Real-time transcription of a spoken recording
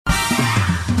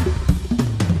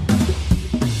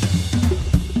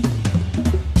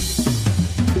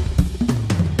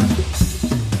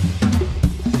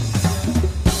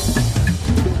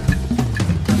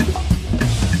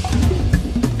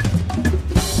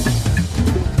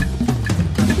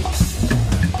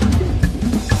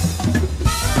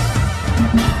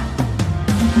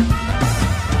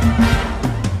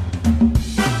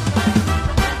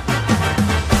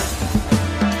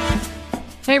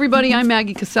everybody. I'm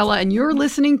Maggie Casella, and you're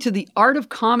listening to The Art of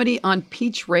Comedy on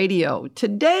Peach Radio.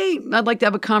 Today, I'd like to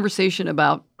have a conversation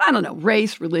about,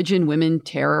 race, religion, women,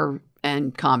 terror,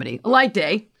 and comedy. A light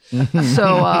day.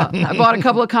 So I brought a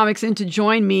couple of comics in to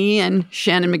join me, and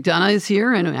Shannon McDonough is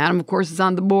here, and Adam, of course, is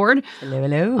on the board. Hello,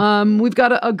 hello. We've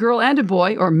got a girl and a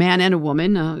boy, or a man and a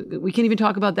woman. We can't even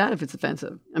talk about that if it's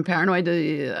offensive. I'm paranoid,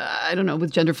 I don't know,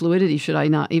 with gender fluidity, should I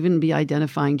not even be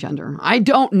identifying gender? I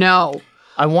don't know.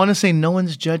 I want to say no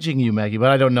one's judging you, Maggie,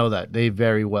 but I don't know that. They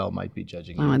very well might be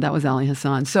judging you. Oh, and that was Ali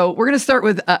Hassan. So we're going to start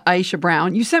with Aisha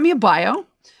Brown. You sent me a bio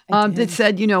that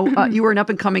said, you were an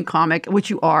up-and-coming comic, which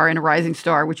you are, and a rising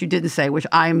star, which you didn't say, which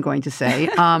I am going to say.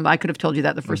 I could have told you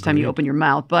that the first time you opened your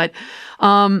mouth. But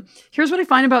here's what I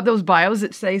find about those bios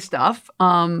that say stuff.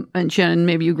 And Shannon,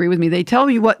 maybe you agree with me. They tell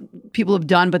you what people have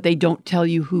done, but they don't tell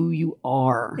you who you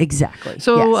are. Exactly.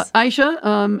 So yes.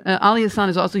 Aisha, Ali Hassan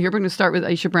is also here. We're going to start with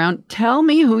Aisha Brown. Tell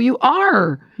me who you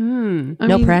are.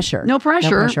 No pressure. No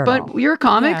pressure, but you're a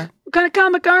comic. Yeah. What kind of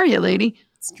comic are you, lady?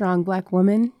 Strong black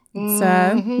woman.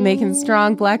 It's making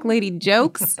strong black lady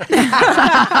jokes.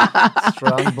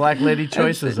 Strong black lady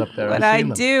choices up there. What I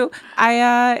do,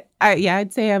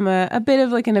 I'd say I'm a bit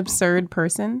of like an absurd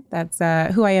person. That's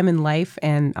who I am in life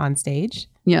and on stage.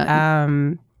 Yeah.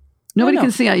 Nobody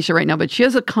can see Aisha right now, but she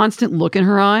has a constant look in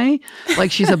her eye, like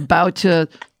she's about to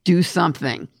do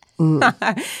something.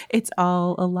 It's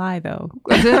all a lie, though.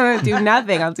 I'll do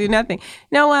nothing. I'll do nothing.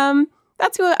 No,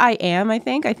 that's who I am. I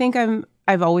think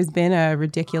I've always been a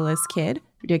ridiculous kid,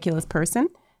 ridiculous person.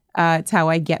 It's how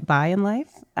I get by in life.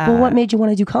 Well, what made you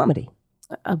want to do comedy?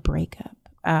 A breakup.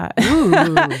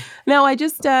 No, I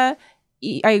just I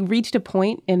reached a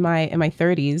point in my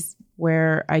 30s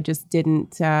where I just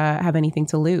didn't have anything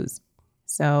to lose.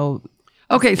 So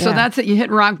okay, so that's it. You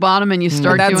hit rock bottom and you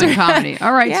start doing comedy.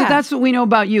 All right, so that's what we know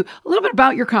about you. A little bit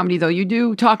about your comedy, though. You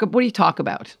do talk. What do you talk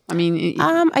about? I mean,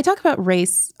 I talk about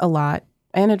race a lot.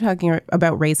 I end up talking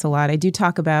about race a lot. I do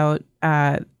talk about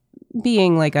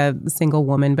being like a single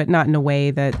woman, but not in a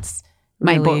way that's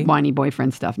really... whiny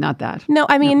boyfriend stuff, not that. No,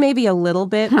 I mean, maybe a little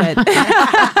bit, but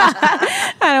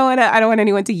I don't want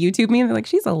anyone to YouTube me and be like,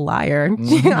 she's a liar.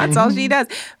 That's all she does.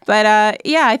 But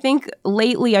I think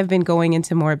lately I've been going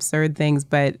into more absurd things,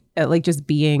 but like just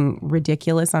being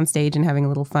ridiculous on stage and having a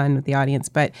little fun with the audience.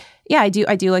 But yeah, I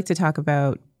do like to talk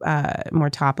about more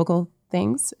topical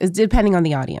things, is depending on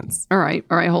the audience. All right.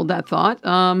 Hold that thought.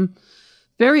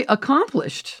 Very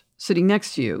accomplished. Sitting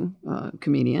next to you,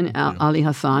 comedian Ali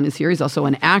Hassan is here. He's also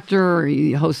an actor.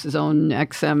 He hosts his own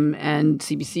XM and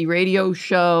CBC radio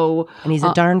show. And he's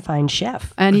a darn fine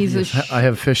chef. And he's I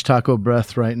have fish taco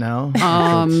breath right now.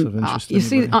 You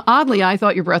see, oddly, I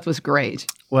thought your breath was great.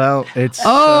 Well, it's... okay.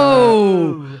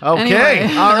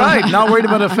 Anyway. All right. Not worried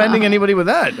about offending anybody with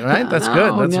that, right? That's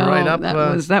good. That's right up...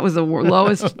 That was the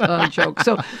lowest joke.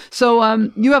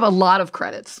 So you have a lot of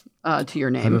credits to your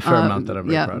name. I have a fair amount that I'm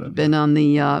very proud of. Been on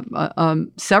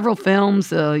the several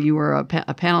films. You were a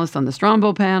panelist on the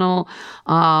Strombo panel,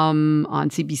 on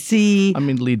CBC. I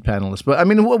mean, lead panelist. But I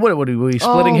mean, what are we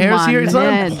splitting hairs here? It's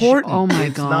not important. Oh, my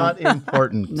God. It's not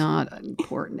important. Not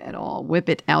important at all. Whip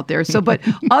it out there. So, but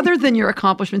other than your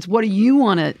accomplishments, what do you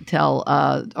want to tell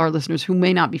our listeners who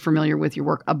may not be familiar with your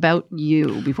work about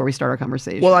you before we start our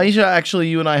conversation? Well, Aisha, actually,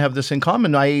 you and I have this in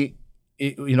common. I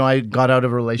got out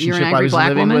of a relationship I was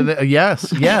living with.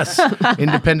 Yes.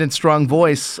 Independent, strong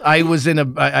voice.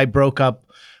 I broke up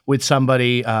with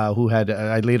somebody who had,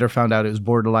 I later found out it was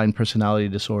borderline personality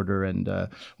disorder. And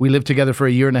we lived together for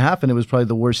 1.5 years, and it was probably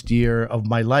the worst year of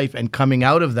my life. And coming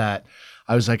out of that,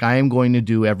 I was like, I am going to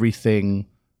do everything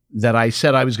that I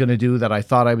said I was going to do, that I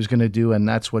thought I was going to do. And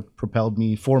that's what propelled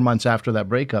me 4 months after that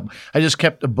breakup. I just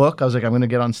kept a book. I was like, I'm going to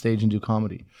get on stage and do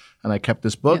comedy. And I kept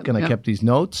this book I kept these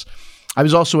notes. I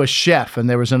was also a chef, and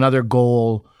there was another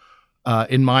goal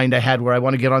in mind I had where I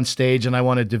want to get on stage and I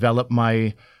want to develop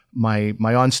my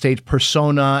on-stage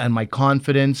persona and my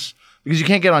confidence, because you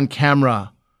can't get on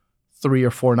camera 3 or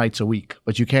 4 nights a week,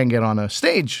 but you can get on a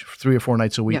stage 3 or 4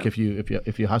 nights a week if you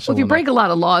hustle. Well, if you break a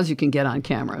lot of laws, you can get on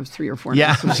camera 3 or 4 nights.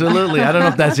 Yeah, absolutely. I don't know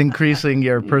if that's increasing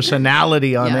your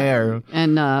personality on air.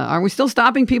 And are we still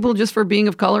stopping people just for being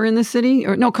of color in this city?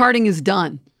 Or no, carding is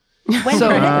done.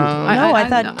 I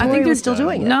thought Tory was still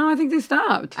doing it. No, I think they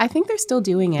stopped. I think they're still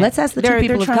doing it. Let's ask the two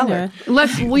people of color.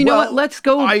 Let's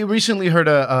go. I recently heard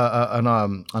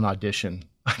an audition.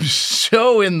 I'm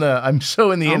so in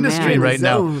the industry right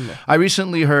now. I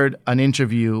recently heard an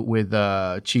interview with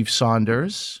Chief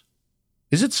Saunders.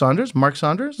 Is it Saunders? Mark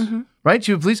Saunders? Mm-hmm. Right?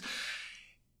 Chief of Police.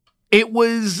 It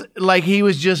was like he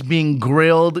was just being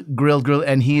grilled,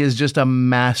 and he is just a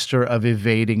master of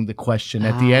evading the question.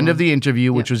 At the end of the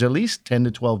interview, which was at least 10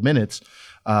 to 12 minutes,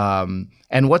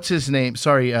 And what's his name?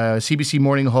 Sorry, CBC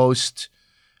morning host.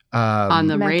 On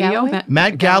the radio?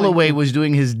 Matt Galloway was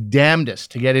doing his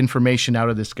damnedest to get information out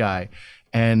of this guy.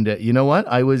 And you know what?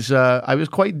 I was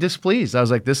quite displeased. I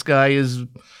was like, this guy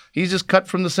he's just cut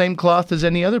from the same cloth as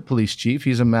any other police chief.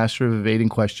 He's a master of evading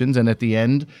questions. And at the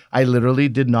end, I literally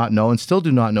did not know and still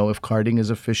do not know if carding is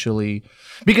officially,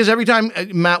 because every time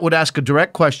Matt would ask a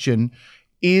direct question,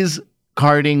 is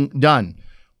carding done?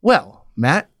 Well,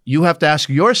 Matt, you have to ask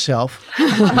yourself,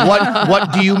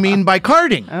 what do you mean by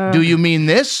carding? Do you mean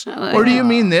this, or do you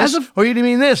mean this, or do you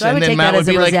mean this? So and then Matt would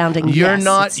be like, "You're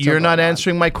not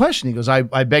answering my question." He goes, "I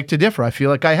beg to differ. I feel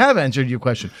like I have answered your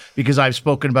question because I've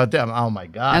spoken about them." Oh my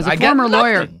God! As a former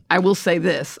lawyer, I will say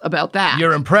this about that: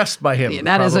 you're impressed by him.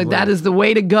 That is the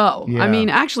way to go. Yeah. I mean,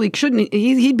 actually, shouldn't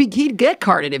he'd get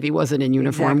carded if he wasn't in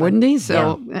uniform, wouldn't he?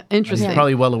 So interesting. He's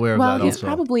probably well aware of that. Well, he's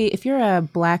probably, if you're a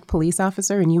black police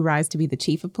officer and you rise to be the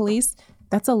chief of police,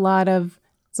 that's a lot of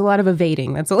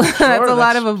evading. That's a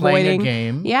lot of avoiding. A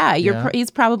game. Yeah, he's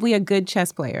probably a good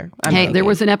chess player. There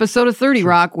was an episode of 30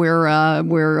 Rock where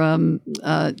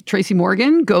Tracy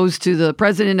Morgan goes to the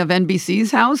president of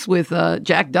NBC's house with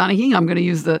Jack Donaghy. I'm going to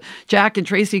use Jack and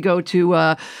Tracy go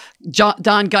to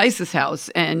Don Geis's house,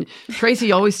 and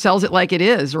Tracy always tells it like it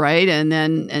is, right?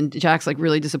 And Jack's like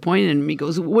really disappointed, and he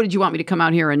goes, "What did you want me to come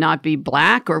out here and not be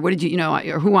black, or what did you know,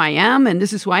 or who I am? And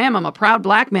this is who I am. I'm a proud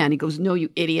black man." He goes, "No, you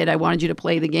idiot! I wanted you to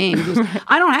play the game." He goes,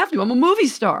 "I don't have to. I'm a movie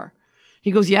star." He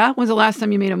goes, "Yeah? When's the last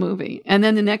time you made a movie?" And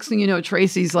then the next thing you know,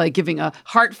 Tracy's like giving a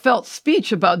heartfelt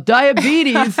speech about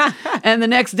diabetes. And the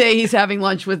next day he's having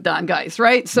lunch with Don Geis,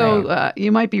 right? So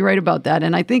you might be right about that.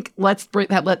 And I think let's bring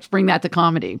that to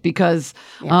comedy because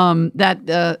and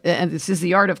this is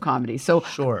the art of comedy. So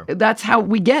that's how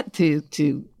we get to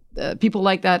people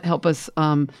like that help us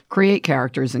create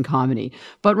characters in comedy.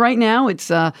 But right now it's,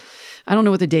 I don't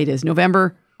know what the date is,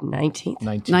 November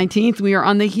 19th. We are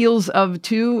on the heels of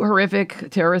two horrific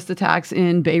terrorist attacks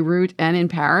in Beirut and in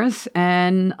Paris.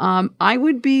 And I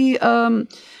would be an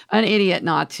idiot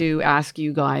not to ask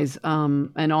you guys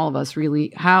and all of us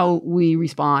really how we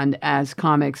respond as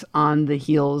comics on the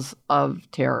heels of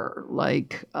terror.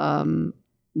 Like,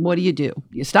 what do?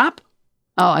 You stop?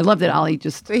 Oh, I love that Ali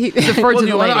just deferred to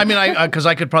the lady. I mean, because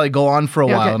I could probably go on for a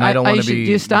while, and I don't want to be.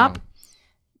 Do you stop?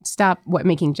 Stop what,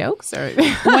 making jokes? Or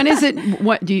when is it?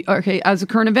 What do you? Okay, as a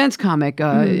current events comic,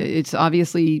 it's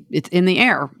obviously it's in the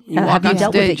air. You walk on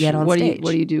dealt stage. With it yet on stage.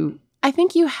 What do you do? I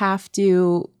think you have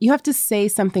to say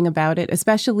something about it,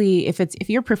 especially if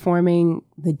you're performing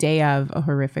the day of a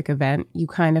horrific event. You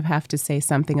kind of have to say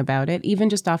something about it,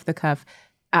 even just off the cuff.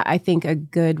 I think a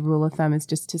good rule of thumb is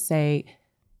just to say,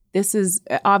 this is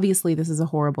a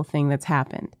horrible thing that's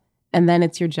happened, and then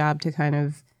it's your job to kind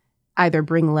of either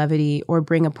bring levity or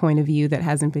bring a point of view that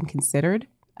hasn't been considered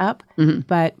up. Mm-hmm.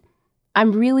 But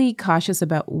I'm really cautious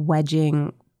about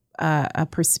wedging a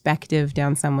perspective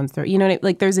down someone's throat. You know,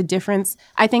 like there's a difference.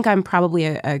 I think I'm probably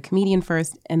a comedian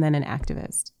first and then an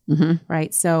activist,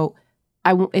 right? So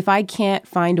if I can't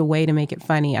find a way to make it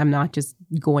funny, I'm not just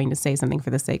going to say something for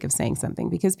the sake of saying something,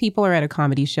 because people are at a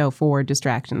comedy show for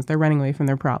distractions. They're running away from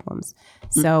their problems.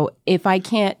 Mm-hmm. So if I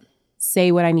can't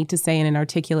say what I need to say in an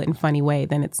articulate and funny way,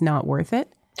 then it's not worth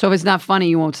it. So if it's not funny,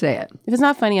 you won't say it. If it's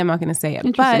not funny, I'm not going to say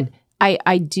it. But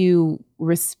I do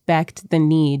respect the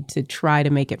need to try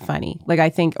to make it funny. Like I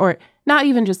think, or not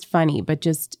even just funny, but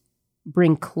just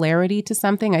bring clarity to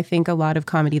something. I think a lot of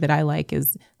comedy that I like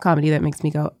is comedy that makes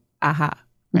me go, aha,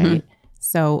 right? Mm-hmm.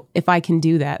 So if I can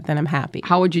do that, then I'm happy.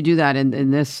 How would you do that in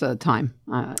this time?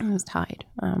 I was tied.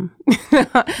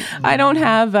 I don't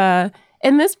have,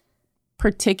 in this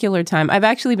particular time, I've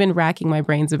actually been racking my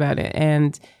brains about it.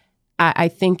 And I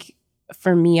think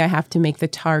for me, I have to make the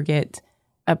target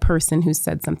a person who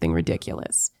said something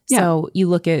ridiculous. Yeah. So you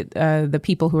look at the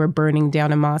people who are burning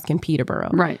down a mosque in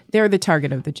Peterborough. Right. They're the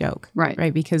target of the joke. Right.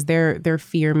 Right. Because their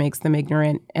fear makes them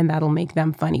ignorant, and that'll make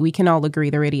them funny. We can all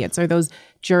agree they're idiots. Or those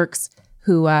jerks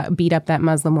who beat up that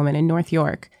Muslim woman in North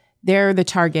York. They're the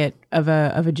target of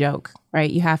a joke. Right.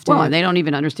 You have to. Well, and they don't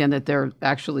even understand that they're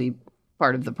actually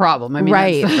part of the problem. I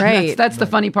mean, that's the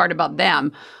funny part about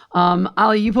them.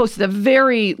 Ali, you posted a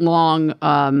very long,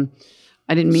 I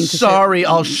didn't mean to Sorry,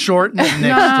 I'll shorten it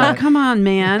next time. Come on,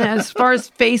 man. As far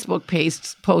as Facebook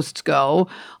posts go,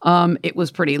 it was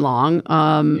pretty long,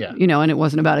 you know, and it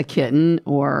wasn't about a kitten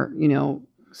or, you know,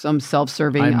 some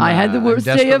self-serving. I had the worst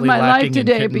day of my life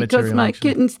today because my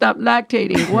kitten stopped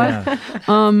lactating. What?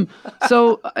 Yeah.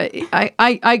 So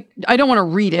I don't want to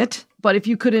read it. But if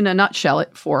you could, in a nutshell,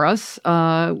 it for us,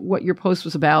 what your post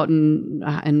was about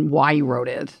and why you wrote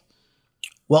it.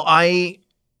 Well, I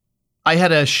I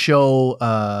had a show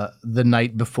the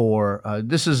night before.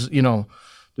 This is,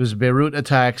 there's Beirut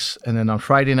attacks, and then on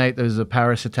Friday night there's the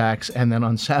Paris attacks, and then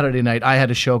on Saturday night I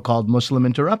had a show called Muslim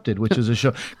Interrupted, which is a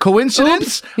show.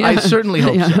 Coincidence? Yeah. I certainly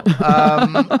hope so.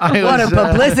 What a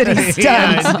publicity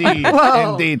stunt!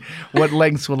 Yeah, indeed. What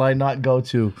lengths will I not go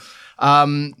to?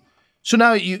 So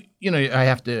now I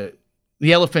have to.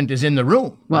 The elephant is in the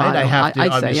room, right? I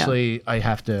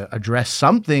have to address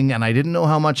something, and I didn't know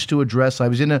how much to address. I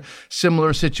was in a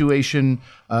similar situation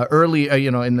early,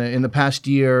 in the past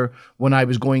year when I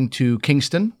was going to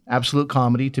Kingston, Absolute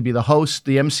Comedy, to be the host,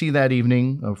 the MC that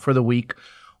evening for the week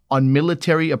on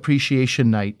Military Appreciation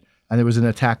Night, and there was an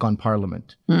attack on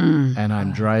Parliament. And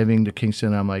I'm driving to Kingston,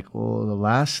 and I'm like, oh, the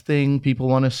last thing people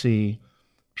want to see.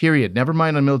 Period. Never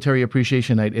mind on Military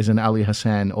Appreciation Night is an Ali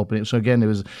Hassan opening. So again, it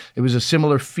was a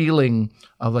similar feeling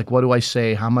of like, what do I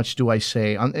say? How much do I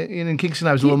say? In Kingston,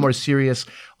 I was a little more serious.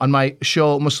 On my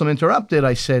show, Muslim Interrupted,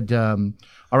 I said, all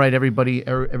right, everybody,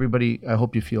 I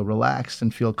hope you feel relaxed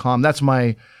and feel calm. That's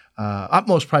my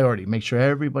utmost priority. Make sure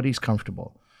everybody's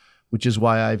comfortable, which is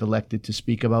why I've elected to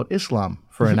speak about Islam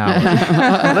for an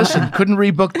hour. Listen, couldn't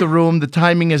rebook the room. The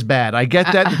timing is bad. I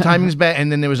get that. The timing's bad.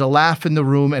 And then there was a laugh in the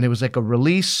room, and it was like a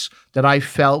release that I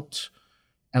felt.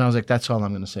 And I was like, that's all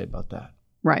I'm going to say about that.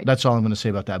 Right. That's all I'm going to say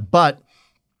about that. But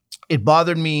it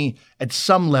bothered me at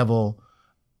some level.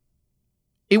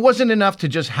 It wasn't enough to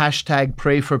just hashtag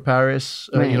pray for Paris,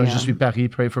 Je suis Paris,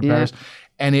 pray for Paris.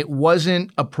 And it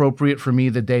wasn't appropriate for me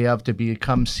the day of to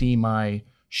come see my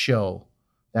show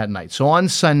that night. So on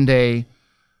Sunday,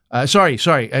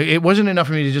 it wasn't enough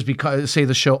for me to just say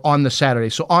the show on the Saturday.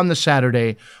 So on the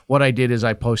Saturday, what I did is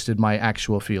I posted my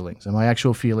actual feelings. And my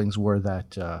actual feelings were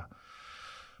that,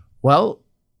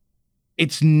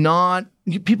 it's not,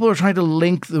 people are trying to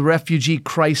link the refugee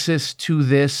crisis to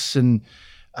this, and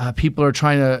people are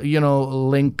trying to,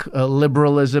 link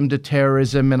liberalism to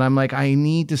terrorism. And I'm like, I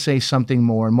need to say something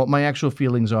more. And what my actual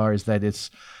feelings are is that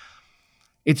it's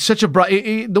such a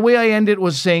the way I end it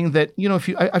was saying that,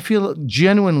 I feel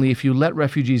genuinely, if you let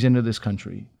refugees into this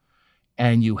country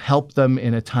and you help them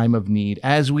in a time of need,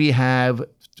 as we have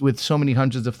with so many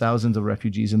hundreds of thousands of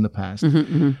refugees in the past,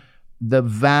 the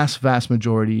vast, vast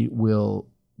majority will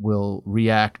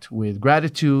react with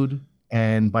gratitude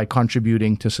and by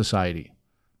contributing to society.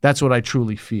 That's what I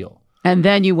truly feel. And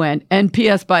then you went, and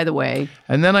P.S., by the way.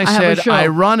 And then I said,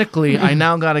 ironically, I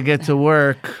now got to get to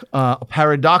work,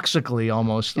 paradoxically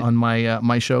almost, on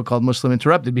my show called Muslim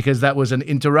Interrupted, because that was an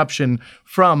interruption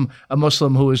from a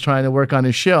Muslim who was trying to work on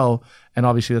his show. And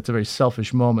obviously, that's a very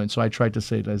selfish moment. So I tried to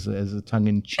say it as a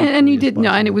tongue-in-cheek. And you did,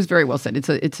 and it was very well said.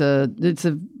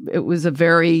 It was a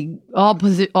very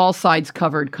all sides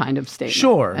covered kind of statement.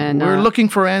 Sure, and we're looking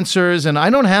for answers, and I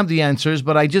don't have the answers,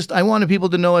 but I wanted people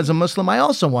to know, as a Muslim, I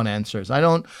also want answers. I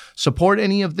don't support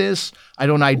any of this. I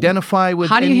don't identify with.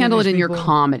 How do you handle it in your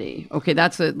comedy? Okay,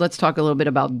 let's talk a little bit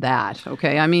about that.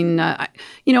 Okay, I mean, I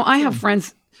have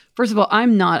friends. First of all,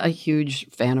 I'm not a huge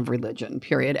fan of religion,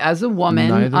 period. As a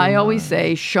woman, I always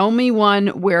say, show me one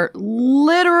where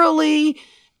literally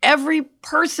every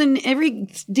person, every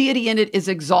deity in it is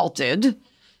exalted.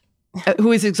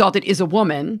 Who is exalted is a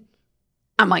woman.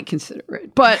 I might consider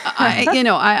it. But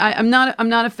I'm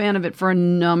not a fan of it for a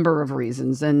number of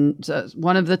reasons. And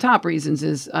one of the top reasons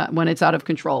is when it's out of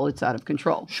control, it's out of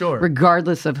control. Sure.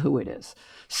 Regardless of who it is.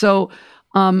 So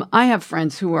I have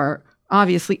friends who are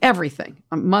obviously everything.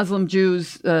 Muslim,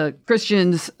 Jews,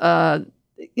 Christians,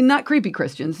 not creepy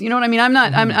Christians. You know what I mean?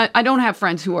 I don't have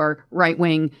friends who are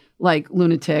right-wing, like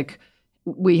lunatic.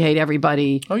 We hate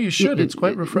everybody. Oh, you should. It's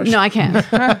quite refreshing. No, I can't.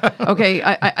 Okay,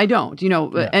 I don't,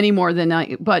 any more than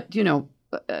but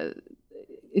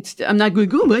I'm not going,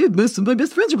 my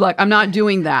best friends are black. I'm not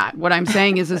doing that. What I'm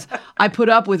saying is I put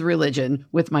up with religion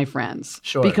with my friends.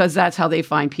 Sure. Because that's how they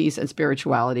find peace and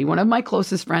spirituality. One of my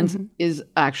closest friends is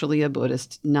actually a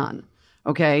Buddhist nun.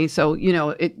 Okay, so,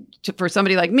 for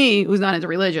somebody like me who's not into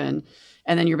religion,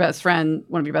 and then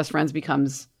one of your best friends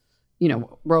becomes,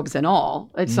 robes and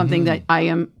all, it's something that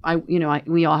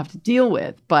we all have to deal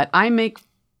with. But I make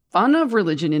fun of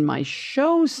religion in my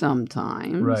show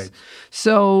sometimes. Right.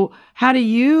 So how do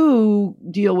you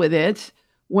deal with it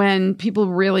when people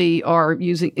really are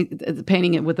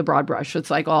painting it with a broad brush? It's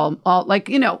like all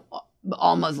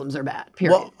Muslims are bad,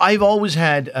 period. Well, I've always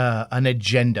had an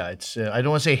agenda. It's I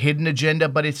don't want to say hidden agenda,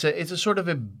 but it's a sort of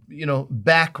a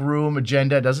backroom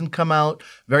agenda. It doesn't come out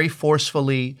very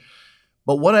forcefully.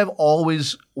 But what I've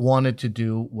always wanted to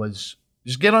do was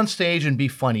just get on stage and be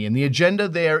funny. And the agenda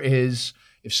there is,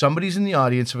 if somebody's in the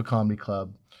audience of a comedy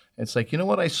club, it's like, you know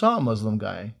what? I saw a Muslim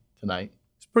guy tonight.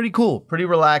 It's pretty cool, pretty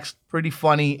relaxed, pretty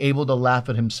funny, able to laugh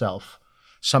at himself.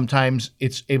 Sometimes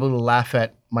it's able to laugh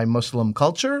at my Muslim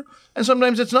culture, and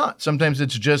sometimes it's not. Sometimes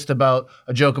it's just about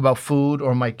a joke about food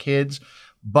or my kids.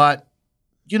 But,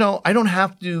 I don't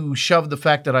have to shove the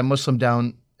fact that I'm Muslim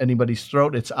down anybody's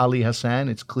throat. It's Ali Hassan.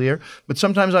 It's clear. But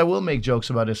sometimes I will make jokes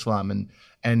about Islam.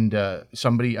 And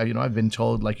somebody, I've been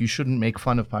told, like, you shouldn't make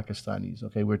fun of Pakistanis.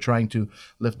 Okay, we're trying to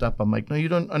lift up. I'm like, no, you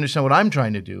don't understand what I'm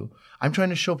trying to do. I'm trying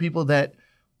to show people that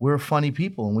we're funny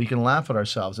people and we can laugh at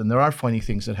ourselves. And there are funny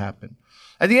things that happen.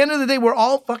 At the end of the day, we're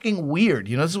all fucking weird.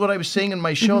 This is what I was saying in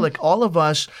my show. Like, all of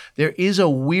us, there is a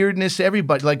weirdness to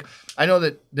everybody. Like, I know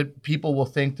that people will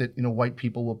think that, white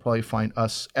people will probably find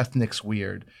us ethnics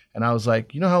weird. And I was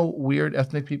like, you know how weird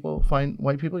ethnic people find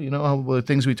white people? You know how the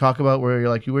things we talk about where you're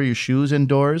like, you wear your shoes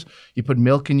indoors, you put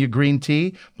milk in your green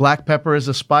tea, black pepper is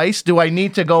a spice. Do I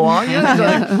need to go on? These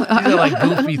are like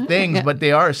goofy things, but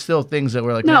they are still things that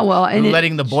we're like, and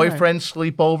letting the boyfriend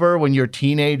sleep over when your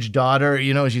teenage daughter,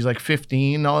 she's like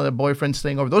 15, all the boyfriend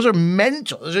staying over. Those are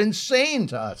mental. Those are insane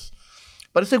to us.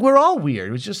 But it's like, we're all weird.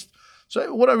 It was just,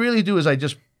 so what I really do is I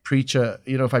just preach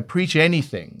if I preach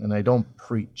anything, and I don't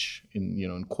preach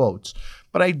in quotes,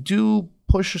 but I do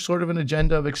push a sort of an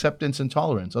agenda of acceptance and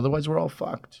tolerance. Otherwise, we're all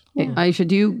fucked. Hey, Aisha,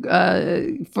 do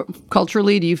you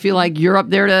culturally, do you feel like you're up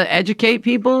there to educate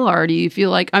people, or do you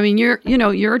feel like, you're a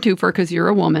twofer because you're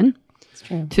a woman?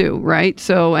 Too, right?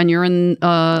 So, and you're in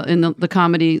the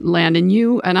comedy land, and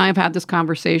you and I have had this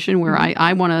conversation where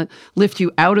I want to lift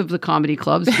you out of the comedy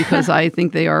clubs because I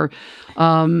think they are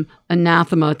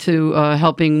anathema to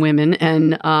helping women,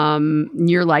 and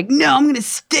you're like, no, I'm going to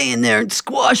stay in there and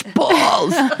squash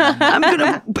balls. I'm going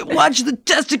to watch the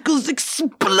testicles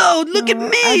explode. Look at me.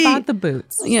 I bought the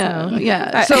boots.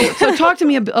 Yeah. So talk to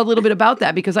me a little bit about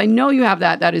that, because I know you have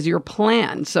that. That is your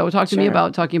plan. So talk to me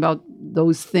about talking about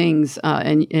those things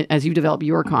and as you develop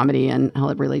your comedy and how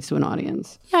it relates to an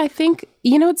audience. Yeah, I think,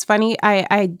 it's funny.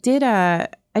 I did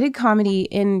comedy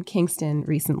in Kingston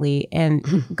recently and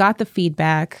got the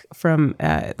feedback from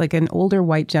like an older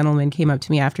white gentleman came up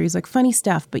to me after. He's like, funny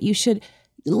stuff, but you should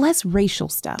less racial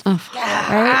stuff.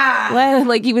 Right?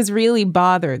 Like, he was really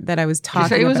bothered that I was talking.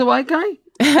 Did you say he was a white guy?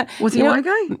 Was he a white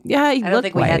guy? Yeah, he I don't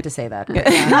think white. We had to say that.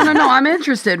 No. I'm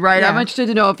interested, right? Yeah. I'm interested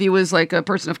to know if he was like a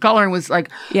person of color and was like,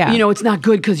 it's not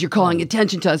good because you're calling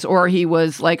attention to us, or he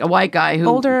was like a white guy who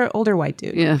older white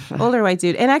dude. Yeah, older white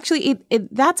dude. And actually,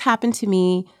 that's happened to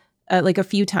me like a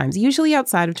few times. Usually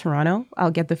outside of Toronto,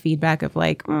 I'll get the feedback of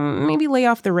like, maybe lay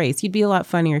off the race. You'd be a lot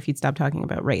funnier if you'd stop talking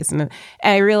about race. And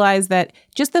I realized that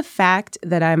just the fact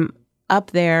that I'm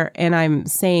up there and I'm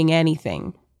saying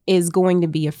anything is going to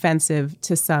be offensive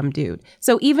to some dude.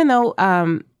 So even though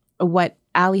what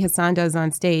Ali Hassan does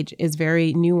on stage is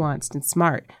very nuanced and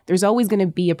smart, there's always going to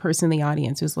be a person in the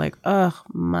audience who's like, ugh,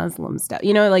 Muslim stuff.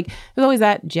 Like, there's always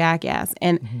that jackass.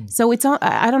 And so it's,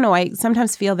 I don't know, I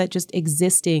sometimes feel that just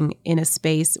existing in a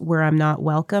space where I'm not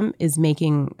welcome is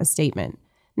making a statement.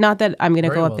 Not that I'm going to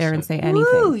go up there and say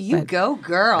anything. Ooh, you go,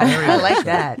 girl. I like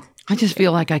that. I just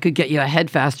feel like I could get you ahead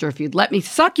faster if you'd let me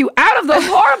suck you out of those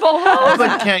horrible holes.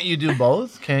 But can't you do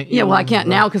both? Can't you? Yeah, well, I can't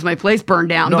now because my place burned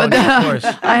down. No, but of course.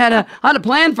 I had a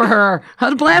plan for her.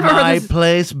 My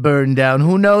place burned down.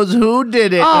 Who knows who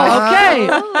did it? Oh, okay.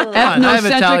 I'm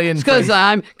Italian. Because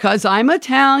I'm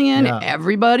Italian. Yeah.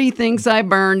 Everybody thinks I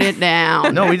burned it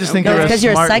down. No, we just think you're a smart because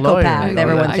you're a psychopath. Lawyer.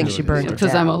 Everyone thinks you burned it down.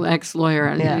 Because I'm an ex-lawyer.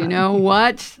 And you know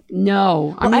what?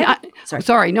 No.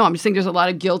 Sorry. No, I'm just saying there's a lot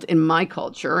of guilt in my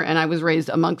culture, and I was raised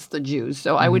amongst the Jews.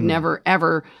 So I would never,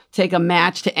 ever take a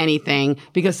match to anything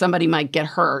because somebody might get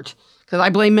hurt. Because I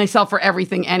blame myself for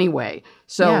everything anyway.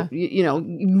 So,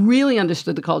 you really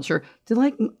understood the culture.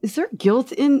 Is there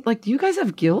guilt in, do you guys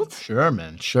have guilt? Sure,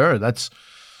 man. Sure. That's,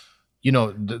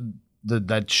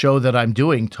 that show that I'm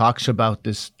doing talks about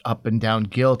this up and down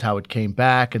guilt, how it came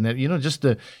back. And that,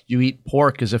 you eat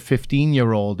pork as a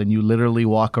 15-year-old and you literally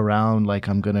walk around like,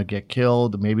 I'm going to get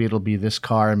killed. Maybe it'll be this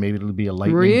car and maybe it'll be a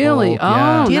lightning bolt. Oh,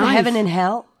 yeah. Do you have heaven and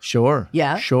hell? Sure.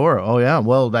 Yeah. Sure. Oh, yeah.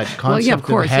 Well, that concept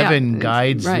of heaven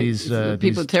guides these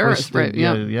people, terrorists, right?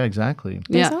 Yeah, exactly.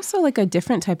 There's also like a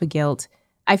different type of guilt.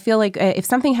 I feel like if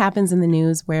something happens in the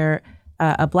news where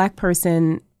a Black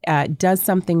person does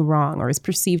something wrong or is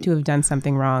perceived to have done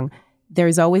something wrong,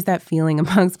 there's always that feeling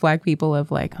amongst Black people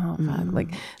of like, oh, fuck.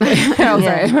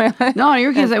 Sorry. No,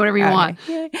 you can say whatever you want.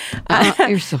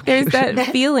 You're so cute. There's that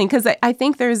feeling because I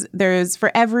think there's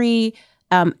for every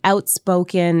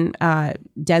outspoken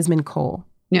Desmond Cole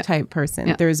type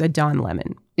person, there's a Don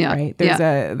Lemon. Yeah. Right.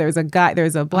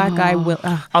 There's a black guy.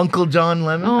 Uncle Don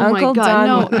Lemon. Oh Uncle my God!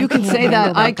 Don, No, you can say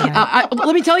that. I can't.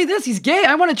 Let me tell you this: he's gay.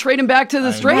 I want to trade him back to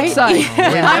the straight side.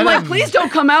 I'm like, please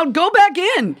don't come out. Go back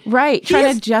in. Right.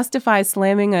 Trying to justify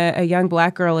slamming a young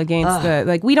black girl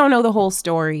against we don't know the whole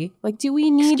story. Like, do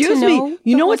we need to know? Excuse me.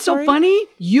 You know what's so funny?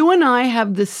 You and I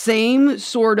have the same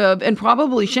sort of, and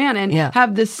probably Shannon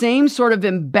have the same sort of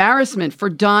embarrassment for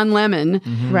Don Lemon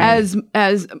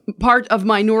as part of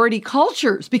minority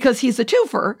cultures because he's a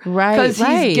twofer. Right. Because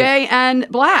he's gay and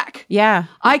black. Yeah.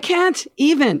 I can't.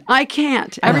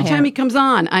 Every time he comes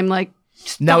on, I'm like,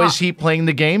 stop. Now, is he playing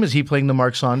the game? Is he playing the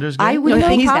Mark Saunders game? I would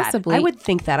think possibly. that. I would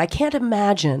think that. I can't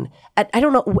imagine. I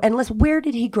don't know. Unless where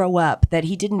did he grow up that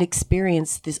he didn't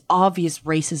experience this obvious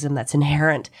racism that's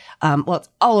inherent? Well, it's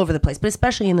all over the place, but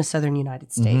especially in the southern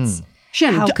United States.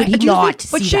 Shannon, how could he do you not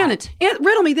think, but see Shannon, that?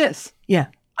 riddle me this. Yeah.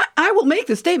 I will make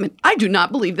the statement. I do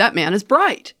not believe that man is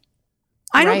bright.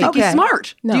 I don't think he's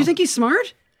smart. No. Do you think he's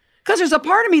smart? Because there's a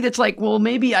part of me that's like, well,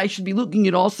 maybe I should be looking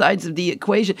at all sides of the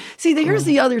equation. See, here's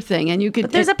the other thing, and you could.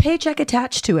 But there's a paycheck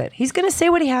attached to it. He's going to say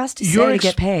what he has to say to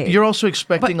get paid. You're also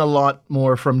expecting a lot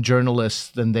more from journalists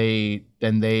than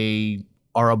they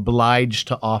are obliged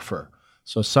to offer.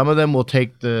 So some of them will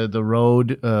take the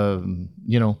road,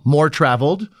 more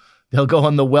traveled. They'll go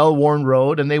on the well-worn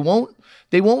road, and they won't.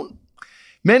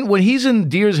 Man, when he's in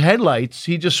deer's headlights,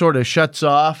 he just sort of shuts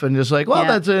off and just like, well,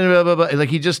 that's blah, blah, blah. Like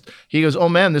he goes, oh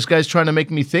man, this guy's trying to make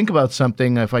me think about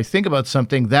something. If I think about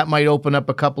something, that might open up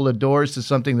a couple of doors to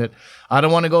something that I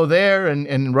don't want to go there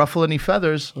and ruffle any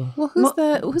feathers. Well,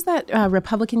 who's that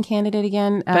Republican candidate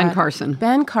again? Ben Carson.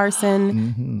 Ben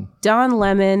Carson, Don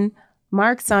Lemon,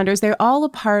 Mark Saunders, they're all a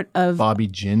part of Bobby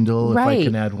Jindal, right. if I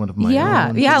can add one of my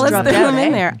own. Yeah, let's throw them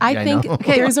in there. I think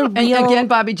there's a real... And again,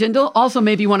 Bobby Jindal, also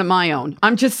maybe one of my own.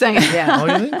 I'm just saying. Oh,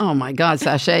 you think? Oh my God,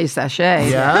 sachet.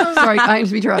 Yeah? Sorry, I have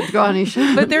to be interrupted. Go on,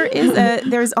 Aisha. But there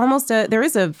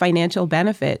is a financial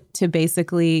benefit to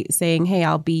basically saying, hey,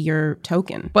 I'll be your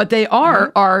token. But they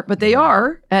are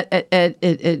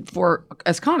for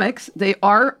as comics, they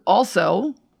are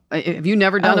also. Have you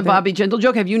never done a Bobby Jindal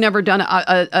joke? Have you never done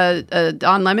a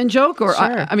Don Lemon joke? Or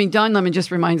sure. I mean, Don Lemon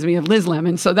just reminds me of Liz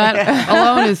Lemon, so that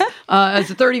alone is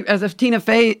as a Tina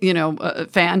Fey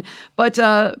fan. But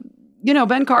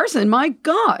Ben Carson, my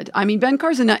God, I mean Ben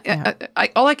Carson.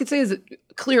 All I could say is that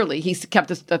clearly he's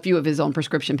kept a few of his own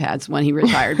prescription pads when he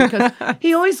retired because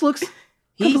he always looks.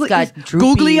 He's got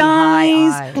googly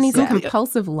eyes. And he's a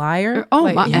compulsive liar.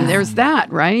 And there's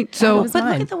that, right? So,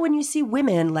 but look at when you see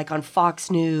women like on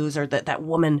Fox News or that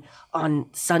woman on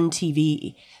Sun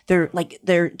TV.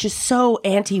 They're just so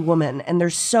anti-woman and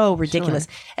they're so ridiculous.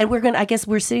 Sure. And I guess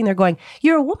we're sitting there going,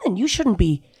 "You're a woman. You shouldn't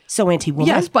be so anti-woman."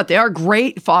 Yes, but they are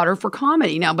great fodder for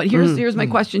comedy. Now, but here's my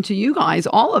question to you guys,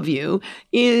 all of you,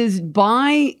 is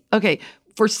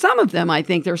for some of them, I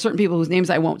think there are certain people whose names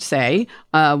I won't say.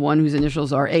 One whose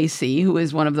initials are AC, who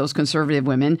is one of those conservative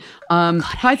women.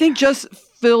 I think just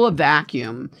fill a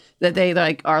vacuum that they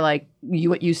are like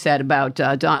what you said about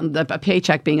a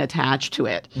paycheck being attached to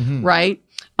it, right?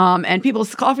 And people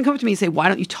often come to me and say, "Why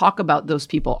don't you talk about those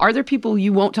people? Are there people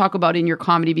you won't talk about in your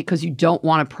comedy because you don't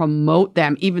want to promote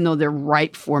them, even though they're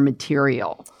ripe for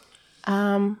material?"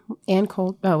 Ann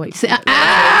Cold. Oh wait. She who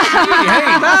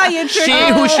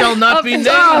shall not be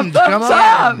named. Come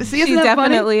on. See, she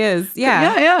definitely is.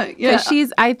 Yeah. Yeah.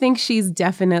 I think she's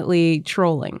definitely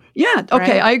trolling. Yeah.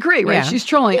 Okay. Right? I agree. Right. Yeah. She's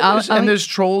trolling. And there's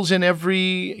trolls in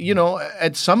every.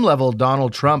 At some level,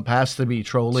 Donald Trump has to be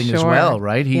trolling as well,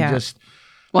 right? He just.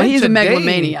 Well, he's a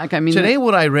megalomaniac. I mean, today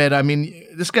what I read. I mean,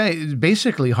 this guy is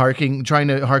basically trying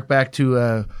to hark back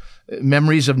to.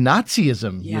 Memories of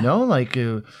Nazism, like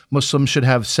Muslims should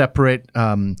have separate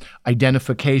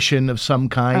identification of some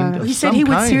kind. He said he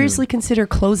would seriously consider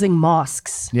closing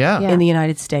mosques in the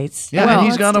United States. Yeah, and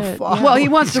he's got a well, he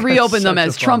wants to reopen them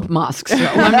as Trump mosques. So,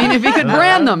 I mean, if he could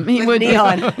brand them, he would.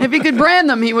 If he could brand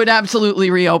them, he would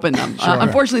absolutely reopen them. Sure.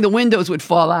 Unfortunately, the windows would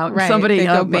fall out. Right. Somebody They'd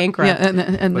go bankrupt.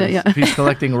 If he's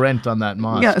collecting rent on that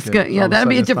mosque. Yes, that'd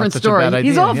be a different story.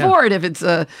 He's all for it if it's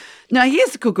No, he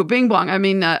is the cuckoo bing bong. I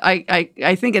mean,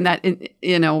 I think in that,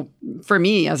 for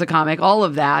me as a comic, all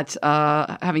of that,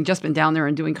 having just been down there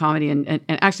and doing comedy and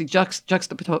actually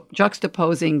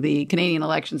juxtaposing the Canadian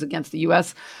elections against the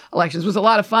U.S. elections was a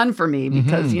lot of fun for me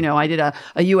because, I did a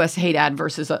U.S. hate ad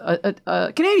versus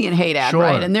a Canadian hate ad,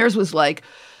 right? And theirs was like,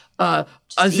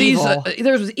 Aziz,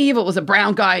 there was evil, was a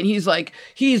brown guy, and he's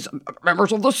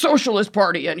members of the Socialist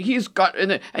Party, and he's got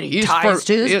and he's ties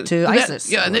to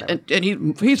ISIS. Yeah, and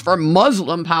he's for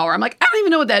Muslim power. I'm like, I don't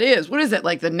even know what that is. What is that?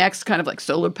 Like the next kind of like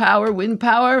solar power, wind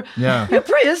power? Yeah.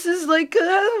 Prius is like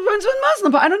runs with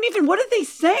Muslim power. I don't even. What are they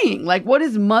saying? Like, what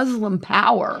is Muslim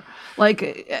power?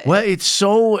 Like, well, it's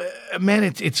so man.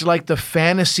 It's like the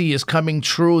fantasy is coming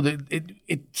true. That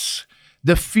it's.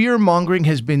 The fear-mongering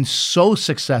has been so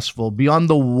successful beyond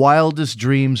the wildest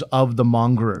dreams of the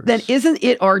mongerers. Then isn't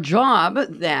it our job,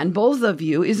 then, both of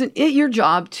you, isn't it your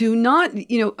job to not,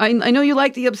 I know you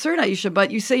like the absurd, Aisha, but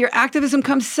you say your activism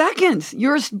comes second.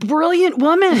 You're a brilliant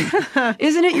woman.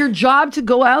 Isn't it your job to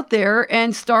go out there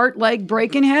and start like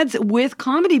breaking heads with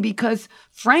comedy? Because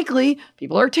frankly,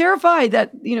 people are terrified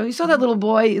that, you saw that little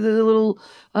boy, the little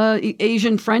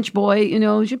Asian French boy,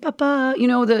 papa,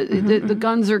 the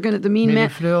guns are going to, the mean man.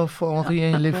 Oh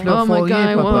my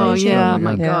God, whoa, yeah,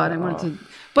 my God, I wanted to.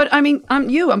 But I mean,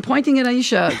 I'm pointing at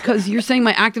Aisha because you're saying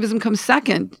my activism comes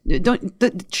second.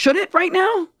 Should it right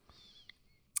now?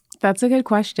 That's a good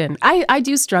question. I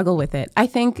do struggle with it. I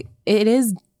think it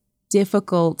is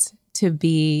difficult to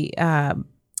be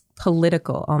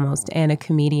political almost and a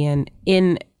comedian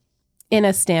in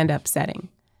a stand-up setting.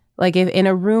 Like if in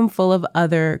a room full of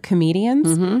other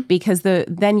comedians, because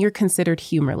then you're considered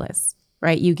humorless,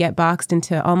 right? You get boxed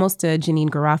into almost a Janine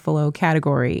Garofalo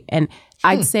category. And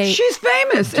I'd say she's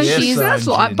famous and she's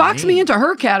successful. Box me into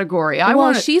her category.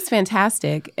 She's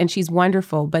fantastic and she's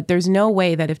wonderful, but there's no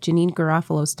way that if Janine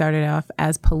Garofalo started off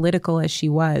as political as she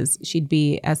was, she'd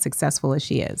be as successful as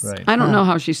she is. Right. I don't know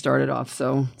how she started off.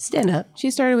 So stand up.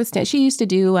 She started with stand. She used to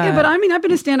do. Yeah, but I mean, I've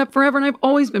been a stand up forever, and I've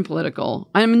always been political.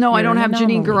 I don't have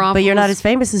Janine Garofalo. But you're not as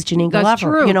famous as Janine Garofalo. That's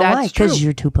true. You know why? That's true. Because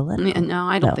you're too political. No,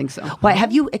 I don't think so. Why?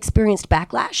 Have you experienced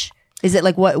backlash? Is it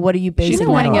like what are you basing She's that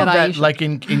pointing on? at Aisha. Like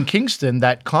in Kingston,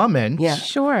 that comment. Yeah.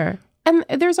 Sure. And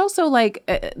there's also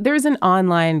there's an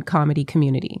online comedy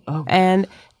community. Oh. And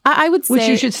I would say. Which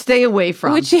you should stay away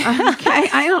from. Okay,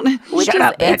 I don't. Shut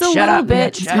up, bitch. It's a little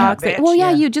bit toxic. Well, yeah,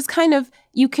 you just kind of,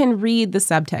 you can read the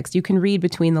subtext. You can read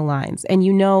between the lines. And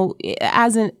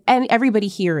and everybody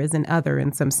here is an other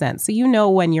in some sense. So you know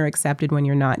when you're accepted, when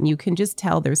you're not. And you can just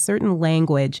tell there's certain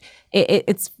language.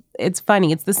 It's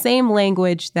funny. It's the same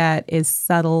language that is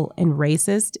subtle and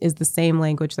racist is the same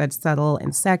language that's subtle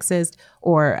and sexist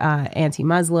or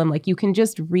anti-Muslim. Like you can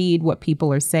just read what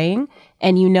people are saying,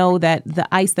 and you know that the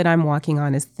ice that I'm walking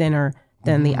on is thinner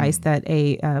than the ice that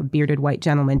a bearded white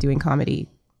gentleman doing comedy.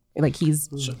 Like he's.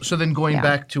 So then going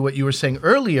back to what you were saying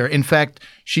earlier, in fact,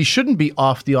 she shouldn't be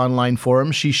off the online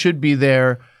forum. She should be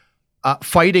there.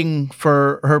 Fighting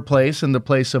for her place and the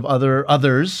place of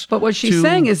others. But what she's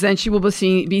saying is then she will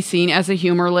be seen as a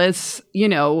humorless,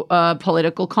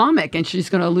 political comic, and she's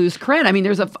going to lose cred. I mean,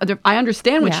 I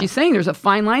understand what she's saying. There's a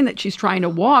fine line that she's trying to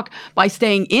walk by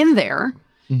staying in there.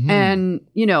 And,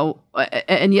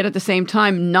 and yet at the same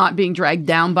time not being dragged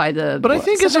down by the. But I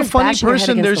think as a funny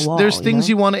person, there's things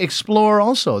you want to explore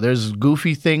also. There's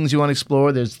goofy things you want to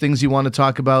explore. There's things you want to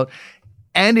talk about.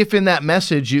 And if in that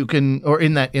message you can, or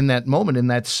in that moment, in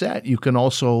that set, you can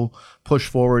also push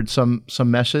forward some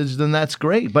message, then that's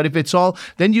great. But if it's all,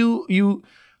 then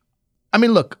I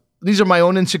mean, look, these are my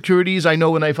own insecurities. I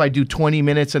know if I do 20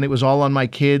 minutes and it was all on my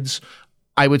kids,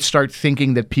 I would start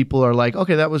thinking that people are like,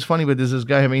 okay, that was funny, but does this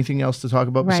guy have anything else to talk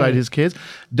about beside his kids?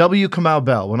 W. Kamau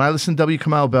Bell. When I listen to W.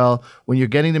 Kamau Bell, when you're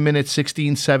getting to minute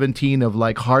 16, 17 of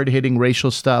like hard-hitting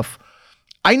racial stuff,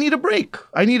 I need a break.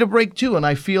 I need a break too. And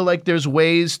I feel like there's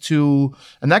ways to,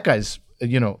 and that guy's,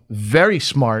 very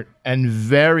smart and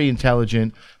very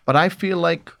intelligent, but I feel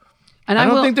like, and I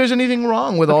don't think there's anything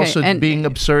wrong with being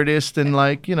absurdist and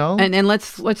And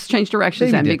let's change directions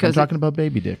baby then dick. because I'm talking about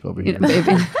baby dick over here.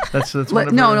 Baby. that's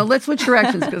let's switch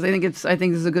directions because I think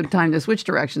this is a good time to switch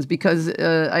directions because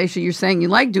Aisha, you're saying you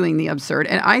like doing the absurd,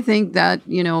 and I think that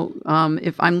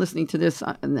if I'm listening to this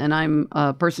and I'm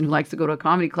a person who likes to go to a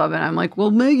comedy club and I'm like,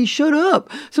 well, Maggie, shut up.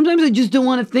 Sometimes I just don't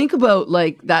want to think about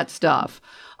like that stuff.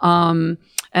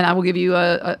 And I will give you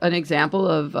an example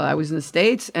of I was in the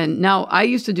States, and now I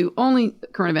used to do only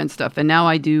current event stuff, and now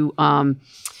I do I'm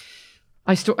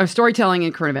storytelling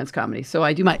and current events comedy. So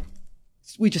I do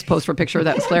we just posed for a picture of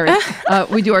that. It's hilarious.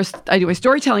 I do my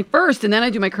storytelling first, and then I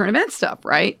do my current event stuff,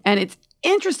 right? And it's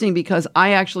interesting because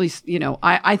I actually,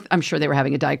 I'm sure they were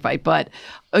having a dyke fight, but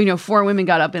 4 women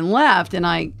got up and left, and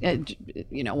I,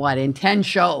 in 10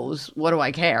 shows, what do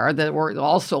I care? That were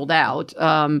all sold out.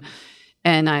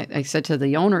 And I said to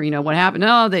the owner, what happened?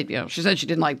 No, she said she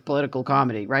didn't like political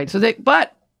comedy, right?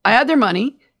 But I had their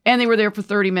money and they were there for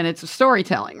 30 minutes of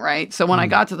storytelling, right? So when I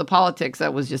got to the politics,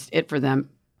 that was just it for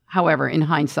them. However, in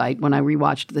hindsight, when I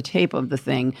rewatched the tape of the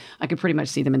thing, I could pretty much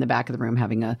see them in the back of the room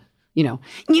having a, why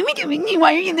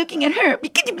are you looking at her?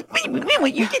 Because you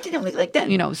didn't look like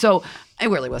that. So it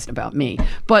really wasn't about me.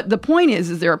 But the point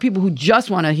is there are people who just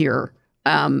want to hear,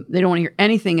 they don't want to hear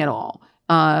anything at all.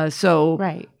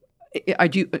 Right. I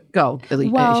do go,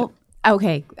 Aisha. Well,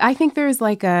 okay. I think there's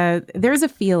a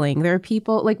feeling. There are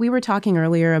people, like we were talking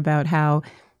earlier about how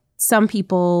some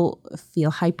people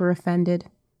feel hyper offended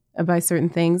by certain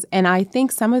things. And I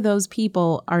think some of those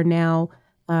people are now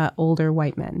older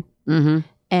white men. Mm-hmm.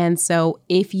 And so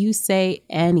if you say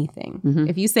anything,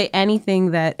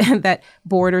 that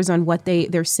borders on what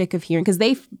they're sick of hearing, because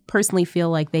they personally feel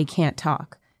like they can't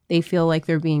talk. They feel like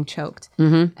they're being choked.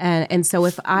 Mm-hmm. And so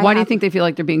why do you think they feel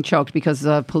like they're being choked? Because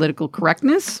of political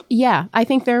correctness? Yeah, I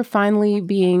think they're finally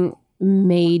being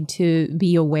made to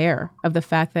be aware of the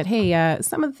fact that, hey,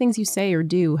 some of the things you say or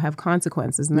do have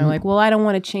consequences. And they're like, well, I don't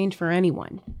want to change for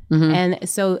anyone. Mm-hmm. And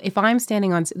so if I'm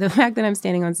the fact that I'm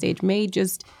standing on stage may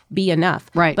just be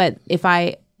enough. Right. But if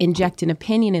I inject an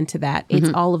opinion into that, it's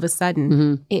all of a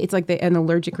sudden, it's like an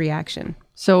allergic reaction.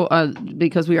 So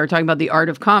because we are talking about the art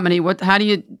of comedy, how do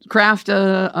you craft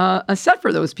a set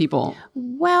for those people?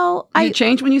 Well, do you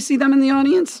change when you see them in the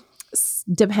audience?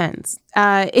 Depends.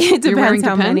 It depends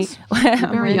how many.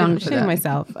 I'm very young for that.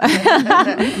 Myself.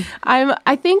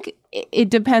 I think it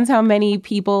depends how many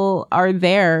people are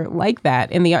there like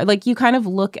that in the art. Like you kind of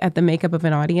look at the makeup of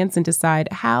an audience and decide,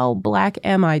 how black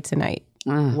am I tonight?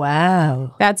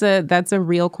 Wow, that's a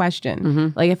real question. Mm-hmm.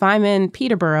 Like if I'm in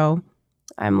Peterborough,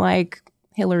 I'm like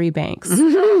Hillary Banks.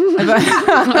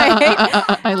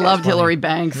 I loved Hillary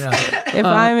Banks. Yeah. If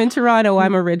I'm in Toronto,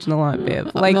 I'm original Aunt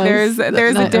Viv. Like nice. there's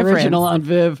a difference. Original Aunt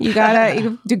Viv. You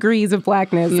got degrees of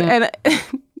blackness. Yeah. And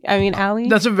I mean, Ali?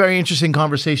 That's a very interesting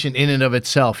conversation in and of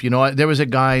itself. There was a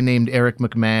guy named Eric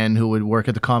McMahon who would work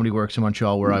at the Comedy Works in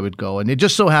Montreal where I would go. And it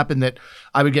just so happened that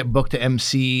I would get booked to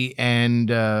MC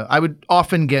and I would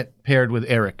often get paired with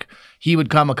Eric. He would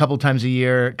come a couple times a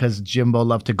year because Jimbo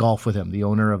loved to golf with him, the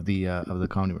owner of the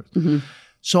Comedy Works. Mm-hmm.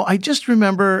 So I just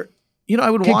remember, I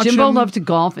would watch Jimbo him. loved to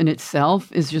golf in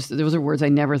itself is just, those are words I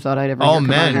never thought I'd ever hear. Oh,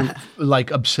 man, like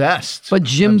obsessed. But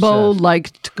Jimbo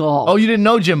liked golf. Oh, you didn't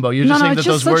know Jimbo. You're just saying that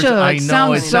those words. I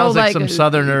know, it sounds like some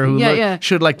southerner who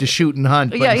should like to shoot and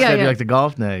hunt, but instead you like to